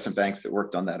the investment banks that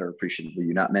worked on that are appreciative of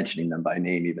you not mentioning them by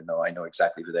name, even though I know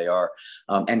exactly who they are,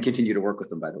 and continue to work with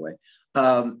them, by the way.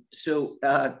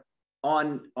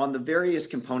 On the various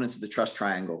components of the trust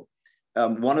triangle,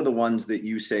 one of the ones that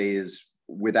you say is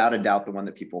without a doubt the one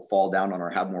that people fall down on or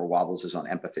have more wobbles is on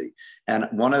empathy. And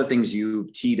one of the things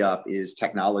you've teed up is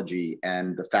technology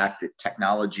and the fact that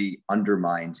technology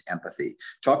undermines empathy.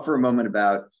 Talk for a moment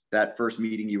about that first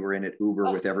meeting you were in at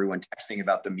Uber with everyone texting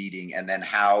about the meeting, and then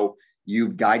how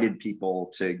you've guided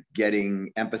people to getting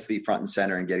empathy front and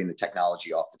center and getting the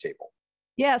technology off the table.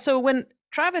 Yeah, so when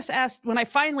Travis asked, when I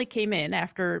finally came in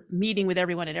after meeting with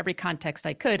everyone in every context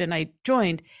I could, and I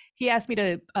joined, he asked me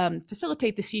to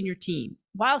facilitate the senior team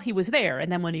while he was there.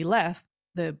 And then when he left,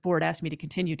 the board asked me to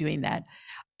continue doing that.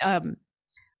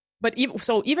 But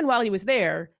even while he was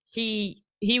there, he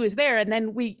was there. And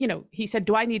then he said,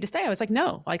 do I need to stay? I was like,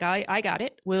 no, I got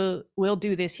it. We'll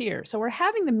do this here. So we're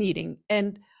having the meeting.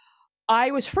 And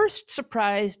I was first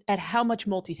surprised at how much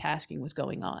multitasking was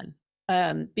going on.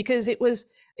 Because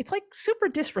it's like super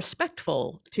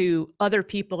disrespectful to other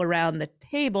people around the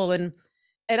table. And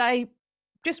I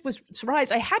just was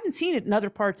surprised. I hadn't seen it in other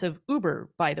parts of Uber,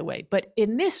 by the way, but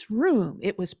in this room,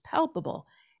 it was palpable.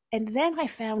 And then I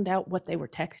found out what they were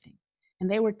texting. And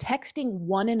they were texting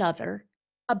one another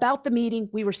about the meeting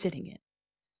we were sitting in.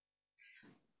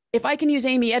 If I can use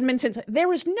Amy Edmondson's, there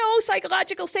was no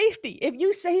psychological safety. If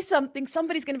you say something,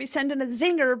 somebody's going to be sending a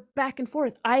zinger back and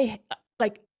forth.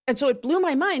 And so it blew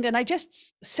my mind. And I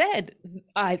just said,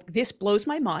 this blows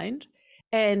my mind.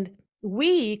 And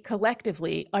we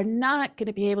collectively are not going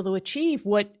to be able to achieve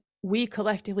what we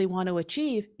collectively want to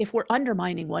achieve if we're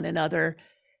undermining one another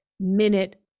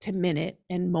minute to minute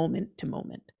and moment to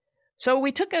moment. So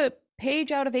we took a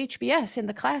page out of HBS in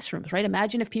the classrooms, right?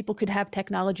 Imagine if people could have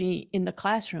technology in the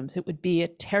classrooms, it would be a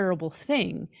terrible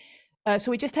thing.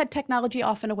 So we just had technology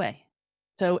off and away.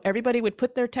 So everybody would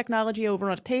put their technology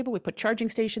over on a table. We put charging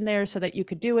station there so that you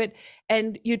could do it.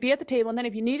 And you'd be at the table. And then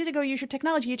if you needed to go use your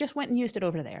technology, you just went and used it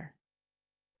over there.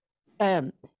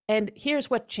 And here's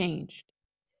what changed.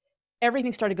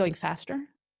 Everything started going faster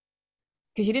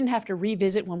because you didn't have to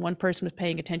revisit when one person was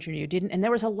paying attention or you didn't. And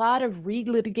there was a lot of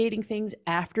relitigating things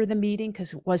after the meeting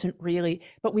because it wasn't really,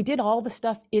 but we did all the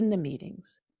stuff in the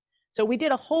meetings. So we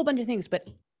did a whole bunch of things, but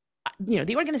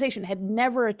the organization had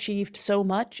never achieved so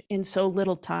much in so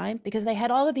little time because they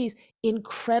had all of these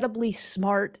incredibly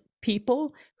smart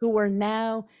people who were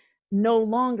now no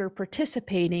longer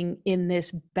participating in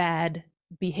this bad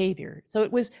behavior. So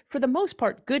it was, for the most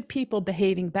part, good people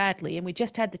behaving badly, and we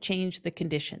just had to change the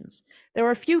conditions. There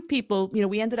were a few people,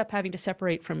 we ended up having to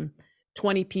separate from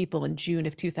 20 people in June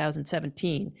of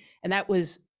 2017, and that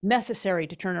was necessary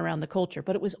to turn around the culture,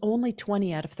 but it was only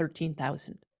 20 out of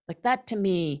 13,000. Like that to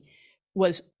me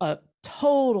was a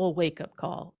total wake-up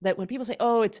call that when people say,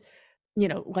 oh, it's,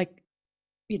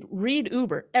 read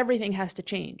Uber, everything has to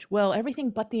change. Well, everything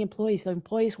but the employees. The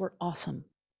employees were awesome.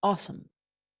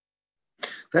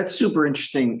 That's super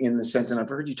interesting in the sense, and I've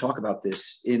heard you talk about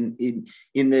this in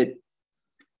that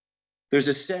there's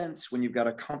a sense when you've got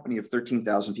a company of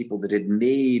 13,000 people that had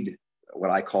made what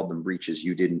I called them breaches,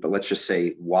 you didn't, but let's just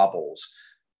say wobbles,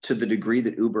 to the degree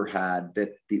that Uber had,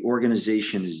 that the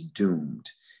organization is doomed.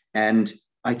 And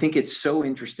I think it's so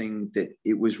interesting that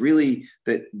it was really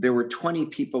that there were 20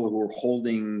 people who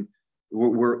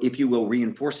were, if you will,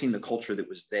 reinforcing the culture that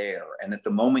was there. And at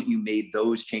the moment you made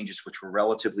those changes, which were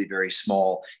relatively very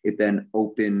small, it then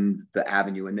opened the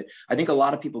avenue. And that I think a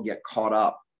lot of people get caught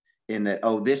up in that,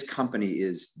 oh, this company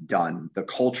is done, the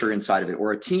culture inside of it,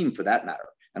 or a team for that matter.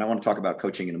 And I want to talk about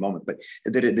coaching in a moment, but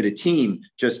that a team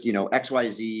just,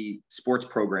 XYZ sports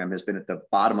program has been at the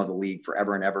bottom of the league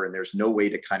forever and ever. And there's no way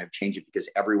to kind of change it because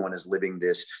everyone is living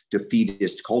this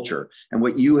defeatist culture. And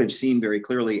what you have seen very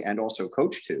clearly and also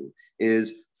coached to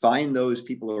is find those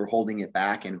people who are holding it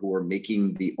back and who are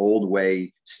making the old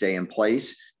way stay in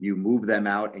place. You move them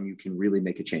out and you can really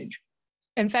make a change.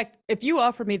 In fact, if you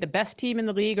offer me the best team in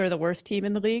the league or the worst team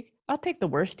in the league, I'll take the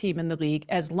worst team in the league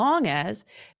as long as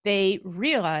they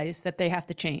realize that they have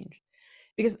to change.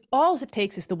 Because all it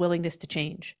takes is the willingness to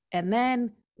change. And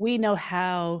then we know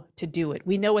how to do it.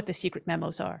 We know what the secret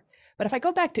memos are. But if I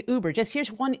go back to Uber, just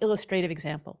here's one illustrative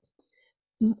example.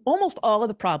 Almost all of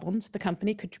the problems, the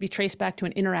company could be traced back to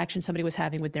an interaction somebody was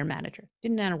having with their manager.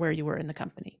 Didn't matter where you were in the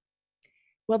company.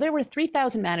 Well, there were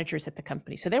 3,000 managers at the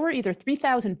company. So there were either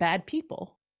 3,000 bad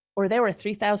people or there were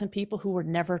 3,000 people who were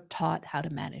never taught how to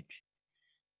manage.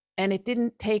 And it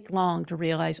didn't take long to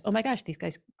realize, oh my gosh, these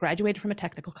guys graduated from a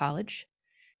technical college.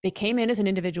 They came in as an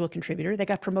individual contributor. They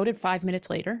got promoted 5 minutes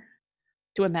later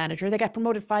to a manager. They got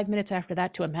promoted 5 minutes after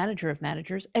that to a manager of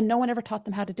managers, and no one ever taught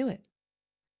them how to do it.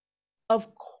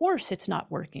 Of course it's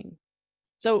not working.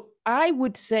 So I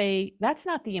would say that's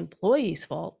not the employee's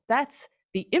fault. That's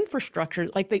the infrastructure,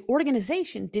 like the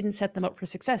organization didn't set them up for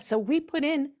success. So we put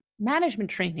in management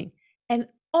training and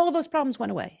all those problems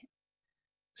went away.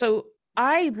 So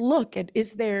I look at,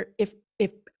 if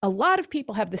a lot of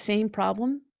people have the same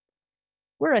problem,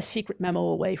 we're a secret memo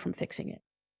away from fixing it.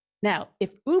 Now,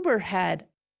 if Uber had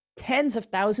tens of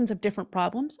thousands of different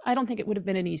problems, I don't think it would have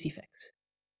been an easy fix.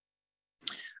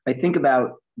 I think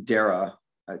about Tara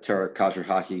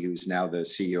Khosrowshahi, who's now the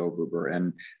CEO of Uber.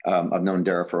 And I've known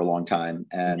Dara for a long time.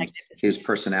 And his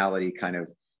personality kind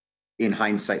of, in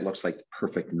hindsight, looks like the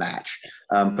perfect match.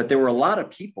 But there were a lot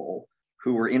of people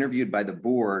who were interviewed by the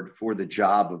board for the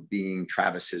job of being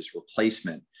Travis's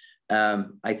replacement.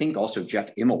 I think also Jeff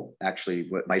Immelt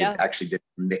might have actually been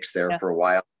mixed there for a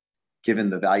while.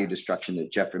 Given the value destruction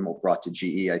that Jeff Immelt brought to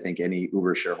GE, I think any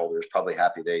Uber shareholder is probably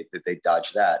happy that they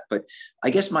dodged that. But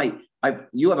I guess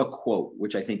you have a quote,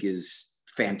 which I think is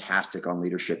fantastic on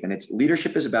leadership. And it's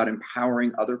leadership is about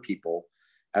empowering other people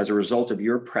as a result of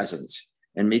your presence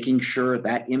and making sure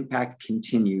that impact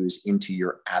continues into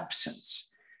your absence.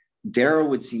 Dara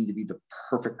would seem to be the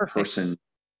perfect person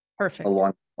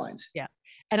along those lines. Yeah.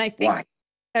 And I think,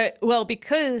 why?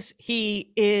 Because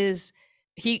he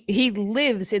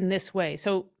lives in this way.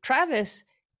 So Travis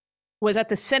was at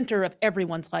the center of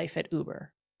everyone's life at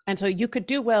Uber. And so you could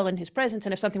do well in his presence.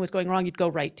 And if something was going wrong, you'd go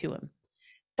right to him.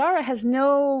 Dara has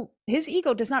his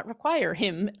ego does not require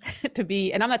him to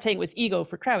be, and I'm not saying it was ego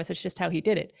for Travis, it's just how he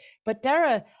did it. But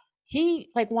Dara, he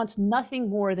like wants nothing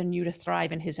more than you to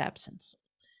thrive in his absence.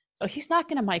 So he's not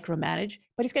going to micromanage,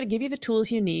 but he's going to give you the tools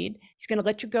you need. He's going to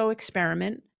let you go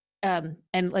experiment and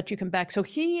let you come back. So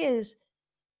he's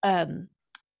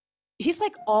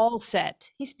like all set.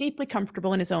 He's deeply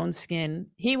comfortable in his own skin.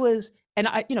 The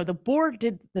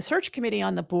search committee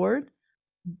on the board,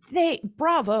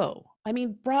 bravo. I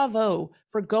mean, bravo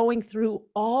for going through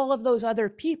all of those other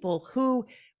people who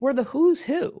were the who's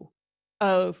who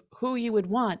of who you would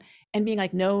want and being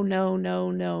like, no, no, no,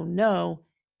 no, no.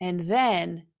 And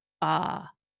then,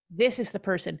 this is the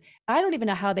person. I don't even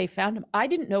know how they found him. I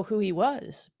didn't know who he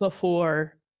was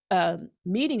before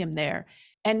meeting him there.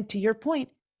 And to your point,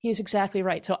 he's exactly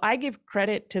right. So I give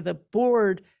credit to the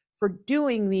board for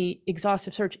doing the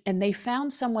exhaustive search, and they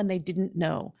found someone they didn't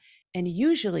know. And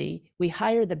usually we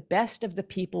hire the best of the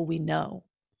people we know.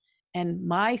 And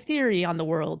my theory on the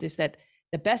world is that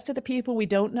the best of the people we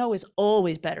don't know is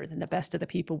always better than the best of the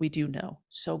people we do know.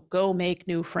 So go make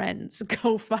new friends,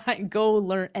 go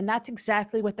learn. And that's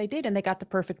exactly what they did. And they got the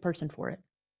perfect person for it.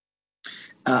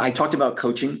 I talked about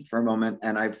coaching for a moment,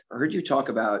 and I've heard you talk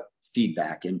about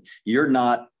feedback. And you're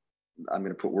not, I'm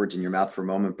going to put words in your mouth for a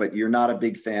moment, but you're not a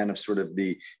big fan of sort of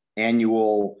the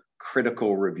annual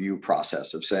critical review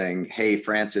process of saying, hey,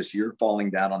 Frances, you're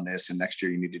falling down on this, and next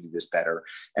year you need to do this better.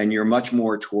 And you're much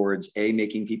more towards A,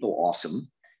 making people awesome,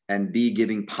 and B,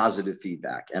 giving positive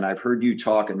feedback. And I've heard you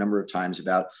talk a number of times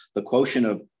about the quotient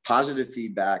of positive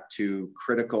feedback to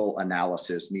critical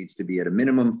analysis needs to be at a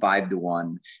minimum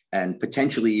 5-to-1, and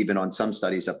potentially even on some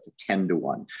studies up to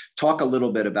 10-to-1. Talk a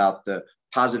little bit about the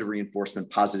positive reinforcement,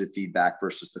 positive feedback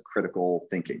versus the critical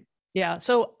thinking. Yeah.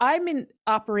 So I'm in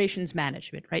operations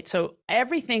management, right? So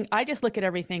I just look at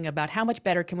everything about how much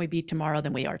better can we be tomorrow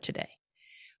than we are today.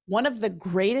 One of the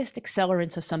greatest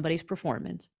accelerants of somebody's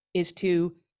performance is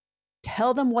to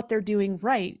tell them what they're doing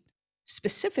right,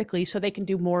 specifically so they can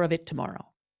do more of it tomorrow.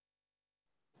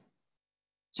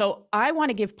 So I want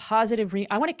to give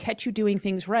I want to catch you doing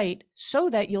things right so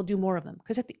that you'll do more of them.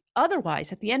 Because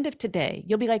otherwise, at the end of today,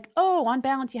 you'll be like, oh, on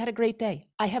balance, you had a great day.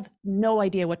 I have no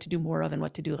idea what to do more of and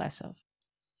what to do less of.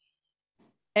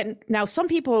 And now some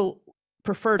people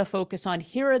prefer to focus on,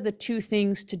 here are the 2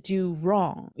 things to do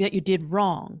wrong, that you did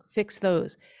wrong, fix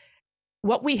those.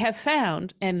 What we have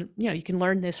found, and you can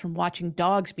learn this from watching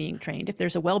dogs being trained. If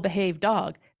there's a well-behaved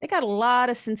dog, they got a lot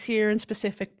of sincere and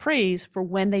specific praise for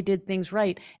when they did things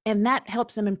right. And that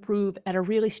helps them improve at a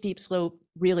really steep slope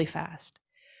really fast.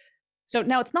 So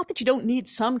now it's not that you don't need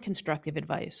some constructive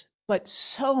advice, but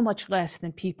so much less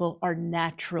than people are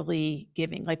naturally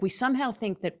giving. Like we somehow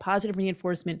think that positive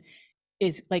reinforcement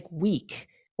is like weak,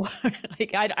 or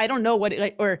like I don't know what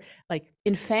or like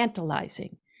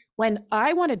infantilizing. When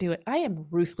I want to do it, I am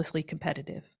ruthlessly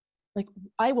competitive. Like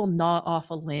I will gnaw off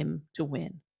a limb to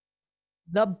win.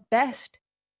 The best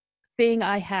thing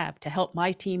I have to help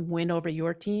my team win over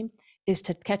your team is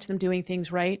to catch them doing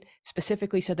things right,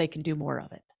 specifically so they can do more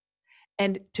of it.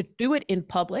 And to do it in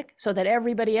public so that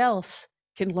everybody else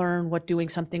can learn what doing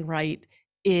something right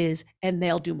is, and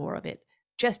they'll do more of it.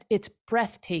 It's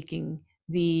breathtaking,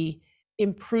 the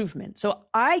improvement. So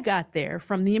I got there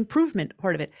from the improvement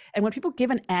part of it. And when people give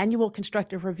an annual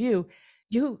constructive review,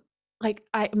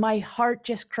 my heart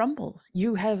just crumbles.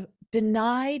 You have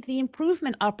denied the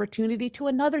improvement opportunity to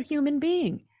another human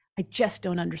being. I just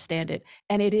don't understand it.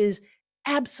 And it is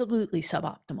absolutely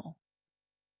suboptimal.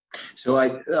 So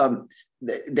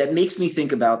that makes me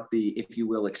think about the, if you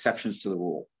will, exceptions to the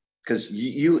rule, because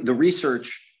the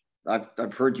research,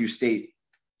 I've heard you state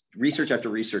research after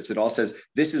research that all says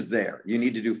this is there. You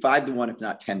need to do 5-to-1, if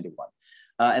not 10-to-1.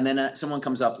 And then someone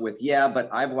comes up with, yeah, but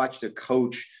I've watched a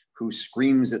coach who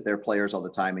screams at their players all the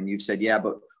time. And you've said, yeah,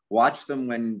 but watch them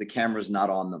when the camera's not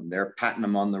on them. They're patting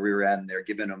them on the rear end. They're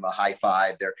giving them a high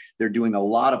five. They're doing a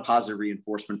lot of positive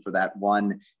reinforcement for that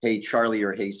one. Hey, Charlie,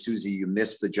 or hey, Susie, you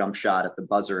missed the jump shot at the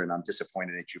buzzer, and I'm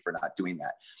disappointed at you for not doing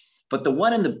that. But the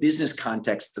one in the business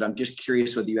context that I'm just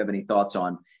curious whether you have any thoughts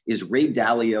on is Ray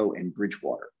Dalio and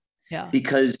Bridgewater. Yeah.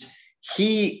 Because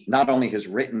he not only has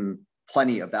written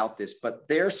plenty about this, but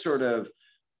they're sort of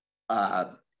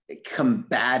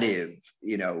combative,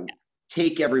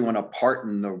 take everyone apart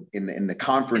in the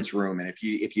conference room. And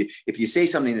if you say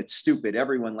something that's stupid,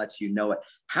 everyone lets you know it.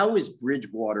 How has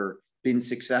Bridgewater been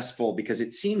successful? Because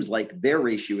it seems like their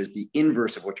ratio is the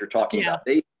inverse of what you're talking about.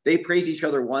 They praise each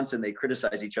other once and they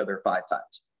criticize each other 5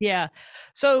 times. Yeah.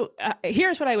 So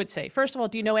here's what I would say. First of all,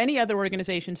 do you know any other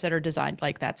organizations that are designed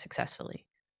like that successfully?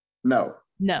 No.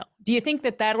 Do you think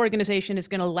that organization is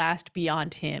going to last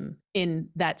beyond him in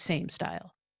that same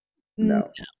style? No.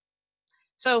 No.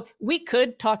 So we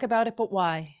could talk about it, but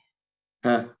why?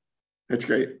 Huh. That's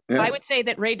great. Yeah. I would say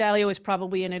that Ray Dalio is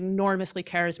probably an enormously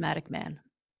charismatic man.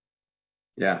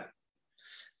 Yeah.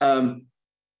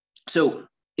 So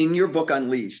in your book,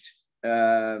 Unleashed,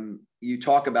 you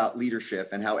talk about leadership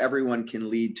and how everyone can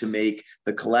lead to make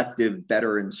the collective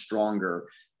better and stronger.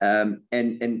 And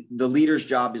the leader's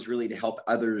job is really to help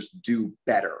others do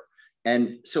better.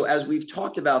 And so as we've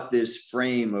talked about this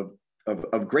frame of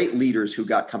great leaders who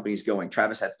got companies going,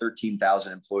 Travis had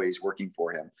 13,000 employees working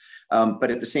for him.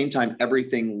 But at the same time,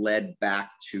 everything led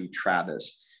back to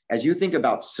Travis. As you think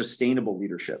about sustainable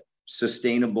leadership,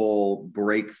 sustainable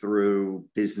breakthrough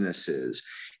businesses,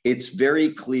 it's very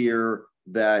clear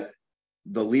that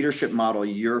the leadership model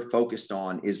you're focused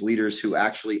on is leaders who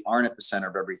actually aren't at the center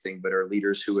of everything, but are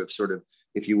leaders who have sort of,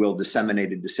 if you will,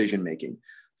 disseminated decision-making.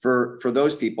 For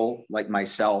those people like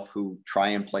myself who try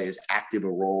and play as active a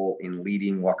role in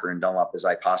leading Walker and Dunlop as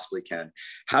I possibly can,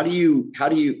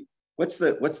 what's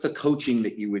the coaching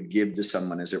that you would give to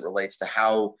someone as it relates to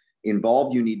how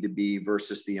involved you need to be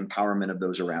versus the empowerment of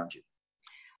those around you?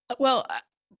 Well,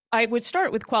 I would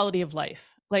start with quality of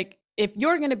life. Like, if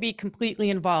you're going to be completely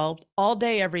involved all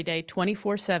day, every day,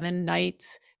 24/7,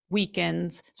 nights,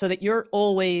 weekends, so that you're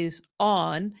always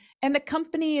on, and the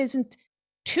company isn't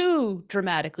too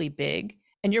dramatically big,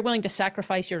 and you're willing to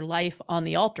sacrifice your life on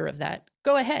the altar of that,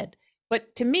 go ahead.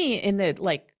 But to me, in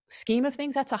the scheme of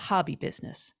things, that's a hobby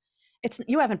business.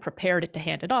 You haven't prepared it to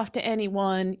hand it off to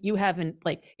anyone. You haven't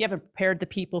prepared the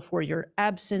people for your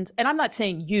absence. And I'm not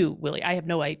saying you, Willie. I have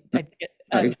no idea.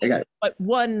 I got it. But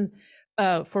one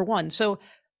for one. So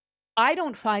I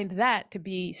don't find that to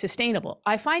be sustainable.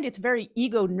 I find it's very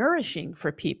ego nourishing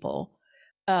for people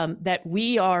that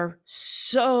we are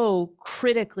so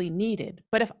critically needed.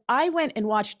 But if I went and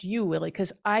watched you, Willie,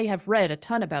 because I have read a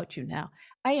ton about you now,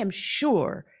 I am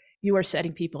sure you are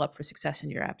setting people up for success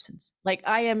in your absence. Like,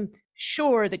 I am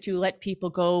sure that you let people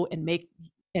go and make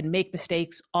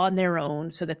mistakes on their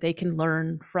own so that they can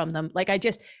learn from them. Like,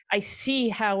 I see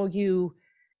how you,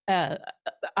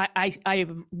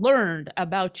 I've learned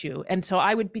about you. And so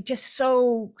I would be just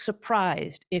so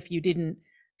surprised if you didn't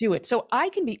do it. So I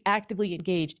can be actively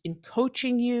engaged in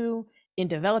coaching you, in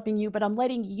developing you, but I'm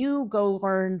letting you go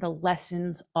learn the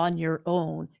lessons on your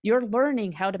own. You're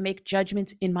learning how to make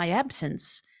judgments in my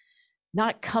absence,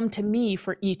 not come to me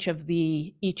for each of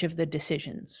the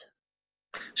decisions.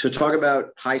 So talk about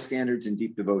high standards and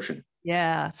deep devotion.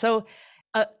 Yeah. So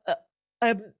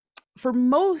for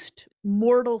most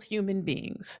mortal human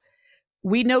beings,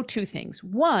 we know two things.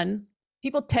 One,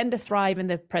 people tend to thrive in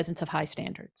the presence of high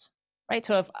standards, right?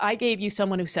 So if I gave you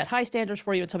someone who set high standards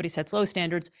for you and somebody sets low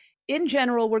standards, in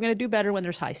general, we're going to do better when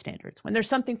there's high standards, when there's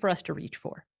something for us to reach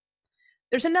for.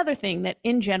 There's another thing that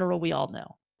in general, we all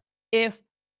know.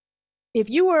 If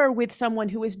you are with someone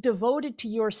who is devoted to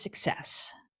your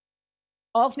success,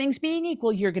 all things being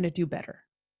equal, you're going to do better.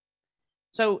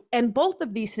 So, and both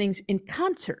of these things in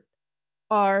concert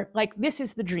are like, this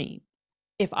is the dream.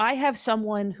 If I have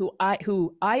someone who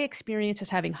I experience as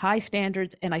having high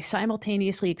standards and I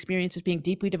simultaneously experience as being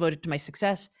deeply devoted to my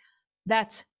success,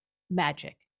 that's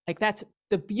magic. Like, that's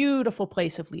the beautiful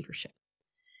place of leadership.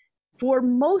 For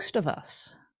most of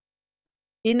us,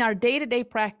 in our day-to-day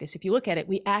practice, if you look at it,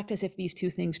 we act as if these two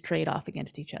things trade off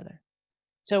against each other.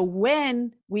 So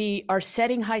when we are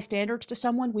setting high standards to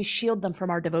someone, we shield them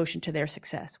from our devotion to their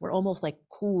success. We're almost like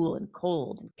cool and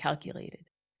cold and calculated.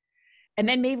 And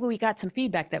then maybe we got some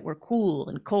feedback that we're cool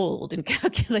and cold and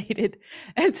calculated.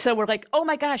 And so we're like, oh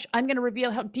my gosh, I'm going to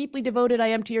reveal how deeply devoted I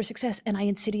am to your success. And I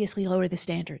insidiously lower the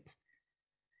standards.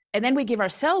 And then we give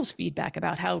ourselves feedback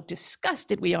about how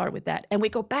disgusted we are with that. And we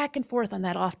go back and forth on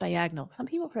that off diagonal. Some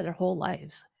people for their whole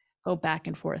lives go back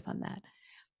and forth on that.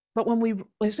 But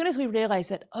as soon as we realize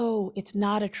that, oh, it's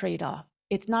not a trade-off,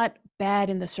 it's not bad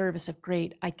in the service of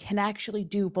great, I can actually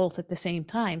do both at the same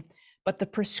time. But the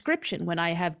prescription when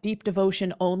I have deep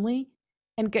devotion only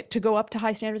and get to go up to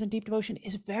high standards and deep devotion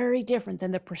is very different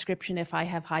than the prescription if I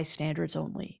have high standards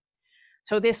only.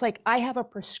 So this, I have a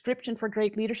prescription for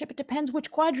great leadership. It depends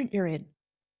which quadrant you're in.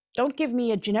 Don't give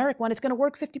me a generic one. It's going to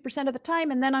work 50% of the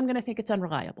time, and then I'm going to think it's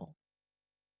unreliable.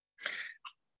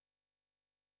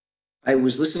 I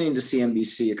was listening to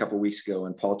CNBC a couple of weeks ago,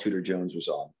 and Paul Tudor Jones was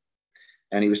on,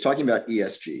 and he was talking about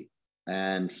ESG,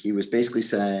 and he was basically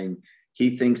saying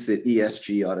he thinks that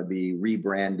ESG ought to be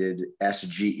rebranded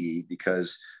SGE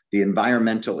because the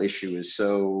environmental issue is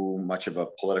so much of a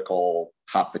political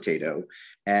hot potato,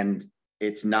 and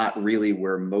it's not really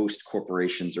where most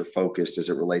corporations are focused as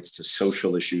it relates to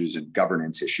social issues and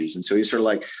governance issues. And so he's sort of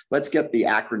like, let's get the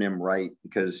acronym right,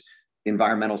 because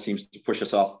environmental seems to push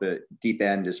us off the deep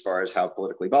end as far as how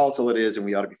politically volatile it is, and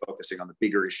we ought to be focusing on the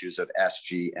bigger issues of S,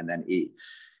 G, and then E.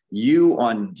 You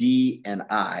on D and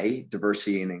I,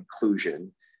 diversity and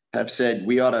inclusion, have said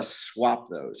we ought to swap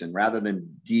those, and rather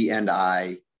than D and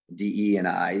I, D, E, and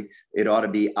I, it ought to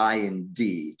be I and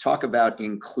D. Talk about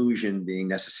inclusion being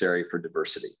necessary for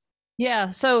diversity.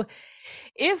 Yeah. So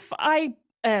if I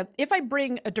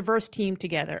bring a diverse team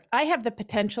together, I have the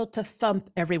potential to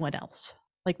thump everyone else.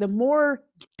 Like the more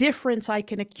difference I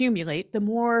can accumulate, the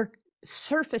more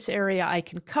surface area I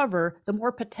can cover, the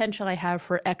more potential I have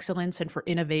for excellence and for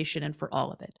innovation and for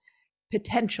all of it.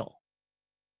 Potential.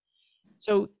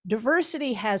 So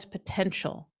diversity has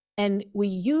potential, and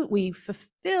we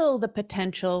fulfill the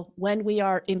potential when we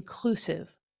are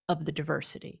inclusive of the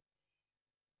diversity.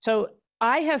 So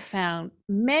I have found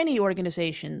many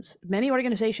organizations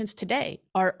today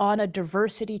are on a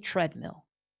diversity treadmill.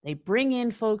 They bring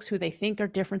in folks who they think are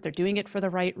different. They're doing it for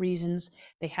the right reasons.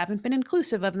 They haven't been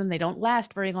inclusive of them. They don't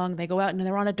last very long. They go out and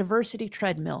they're on a diversity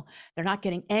treadmill. They're not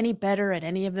getting any better at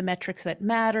any of the metrics that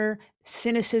matter.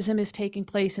 Cynicism is taking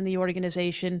place in the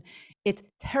organization. It's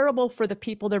terrible for the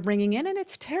people they're bringing in, and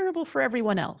it's terrible for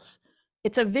everyone else.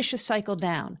 It's a vicious cycle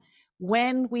down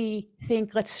when we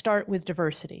think, let's start with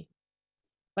diversity.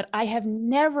 But I have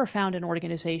never found an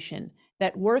organization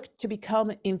that worked to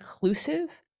become inclusive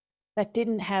that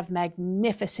didn't have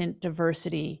magnificent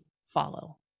diversity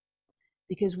follow.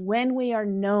 Because when we are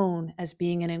known as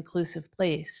being an inclusive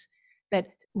place that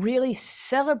really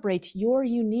celebrates your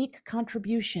unique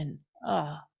contribution,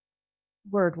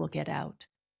 word will get out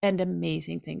and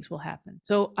amazing things will happen.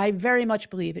 So I very much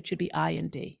believe it should be I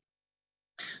and D.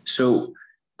 So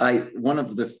one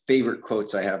of the favorite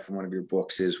quotes I have from one of your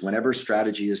books is, whenever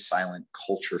strategy is silent,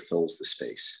 culture fills the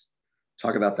space.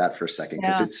 Talk about that for a second,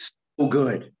 because it's so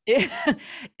good.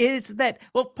 Is that,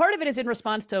 well, part of it is in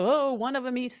response to, one of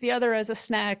them eats the other as a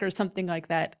snack or something like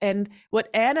that. And what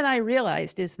Anne and I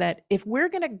realized is that if we're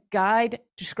going to guide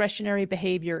discretionary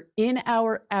behavior in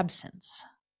our absence,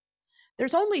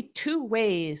 there's only two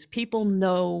ways people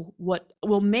know what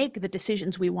will make the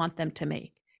decisions we want them to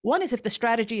make. One is if the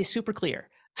strategy is super clear.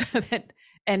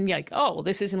 And you're like,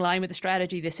 this is in line with the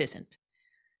strategy, this isn't.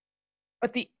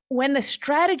 But when the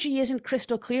strategy isn't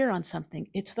crystal clear on something,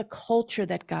 it's the culture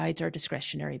that guides our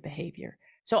discretionary behavior.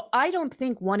 So I don't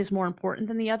think one is more important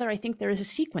than the other. I think there is a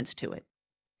sequence to it.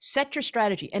 Set your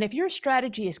strategy. And if your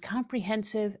strategy is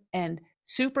comprehensive and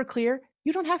super clear,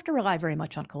 you don't have to rely very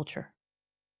much on culture.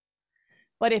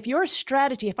 But if your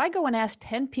strategy, if I go and ask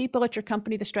 10 people at your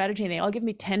company the strategy and they all give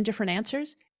me 10 different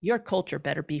answers, your culture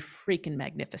better be freaking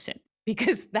magnificent,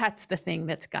 because that's the thing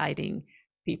that's guiding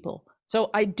people. So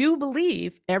I do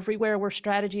believe everywhere where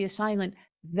strategy is silent,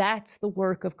 that's the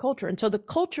work of culture. And so the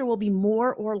culture will be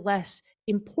more or less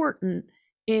important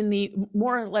in the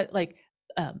more like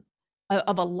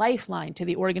of a lifeline to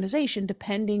the organization,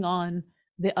 depending on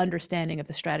the understanding of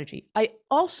the strategy. I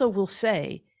also will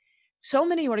say, so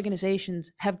many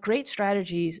organizations have great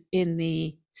strategies in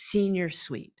the senior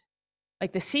suite.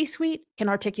 Like the C-suite can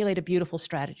articulate a beautiful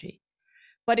strategy,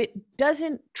 but it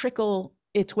doesn't trickle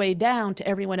its way down to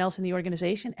everyone else in the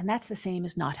organization. And that's the same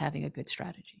as not having a good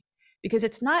strategy, because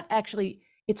it's not actually,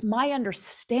 it's my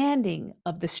understanding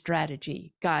of the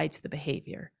strategy guides the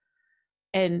behavior.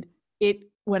 And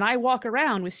when I walk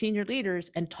around with senior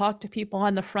leaders and talk to people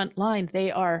on the front line,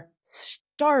 they are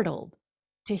startled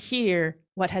to hear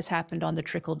what has happened on the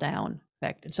trickle down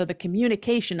effect. And so the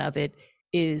communication of it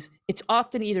is, it's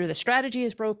often either the strategy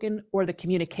is broken or the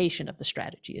communication of the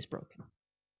strategy is broken.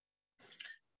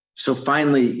 So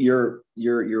finally, your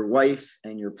wife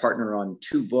and your partner on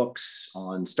 2 books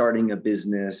on starting a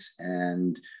business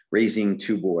and raising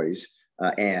 2 boys,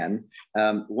 Anne.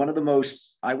 One of the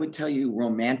most, I would tell you,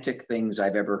 romantic things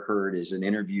I've ever heard is an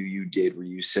interview you did where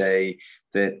you say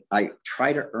that I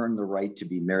try to earn the right to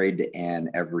be married to Anne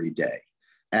every day.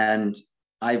 And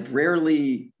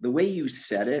the way you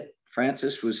said it,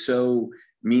 Frances, was so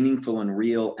meaningful and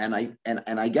real. And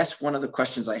I guess one of the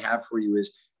questions I have for you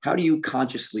is, how do you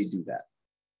consciously do that?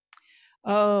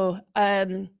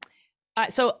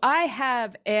 So I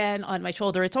have Anne on my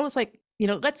shoulder. It's almost like,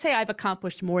 let's say I've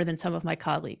accomplished more than some of my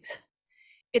colleagues.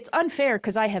 It's unfair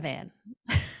because I have Anne,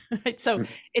 right? So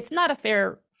it's not a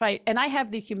fair fight. And I have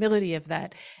the humility of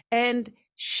that. And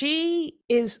she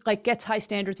is gets high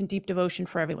standards and deep devotion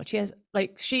for everyone. She has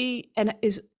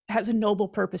has a noble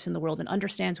purpose in the world and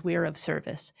understands we're of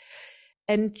service.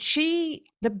 And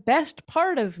the best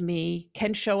part of me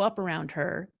can show up around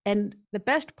her. And the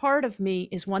best part of me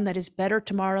is one that is better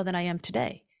tomorrow than I am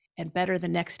today, and better the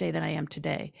next day than I am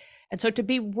today. And so to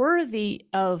be worthy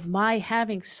of my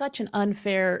having such an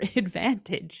unfair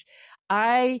advantage,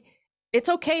 it's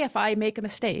okay if I make a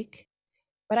mistake,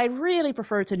 but I really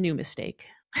prefer it's a new mistake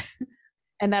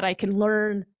and that I can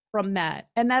learn from that.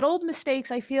 And that old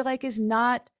mistakes, I feel like, is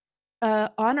not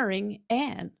honoring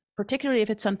Anne, particularly if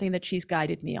it's something that she's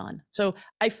guided me on. So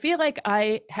I feel like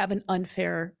I have an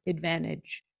unfair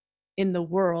advantage in the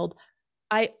world.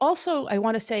 I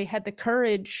want to say, had the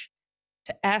courage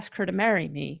to ask her to marry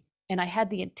me. And I had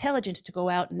the intelligence to go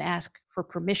out and ask for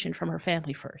permission from her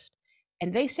family first.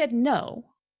 And they said no.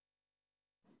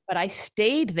 But I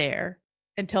stayed there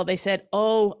until they said,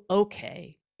 oh,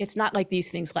 okay. It's not like these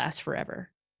things last forever.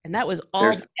 And that was all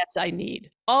the yes I need.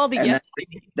 All the yes I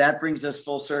need. That brings us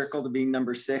full circle to being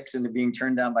number 6 and to being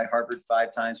turned down by Harvard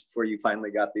 5 times before you finally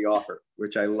got the offer,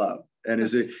 which I love. And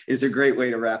is a great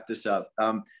way to wrap this up.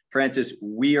 Frances,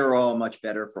 we are all much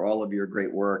better for all of your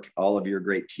great work, all of your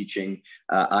great teaching.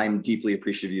 I'm deeply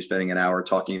appreciative of you spending an hour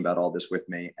talking about all this with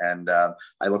me. And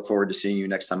I look forward to seeing you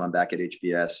next time I'm back at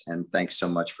HBS. And thanks so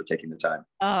much for taking the time.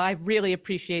 I really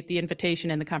appreciate the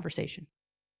invitation and the conversation.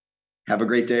 Have a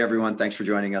great day, everyone. Thanks for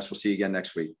joining us. We'll see you again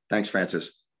next week. Thanks,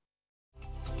 Frances.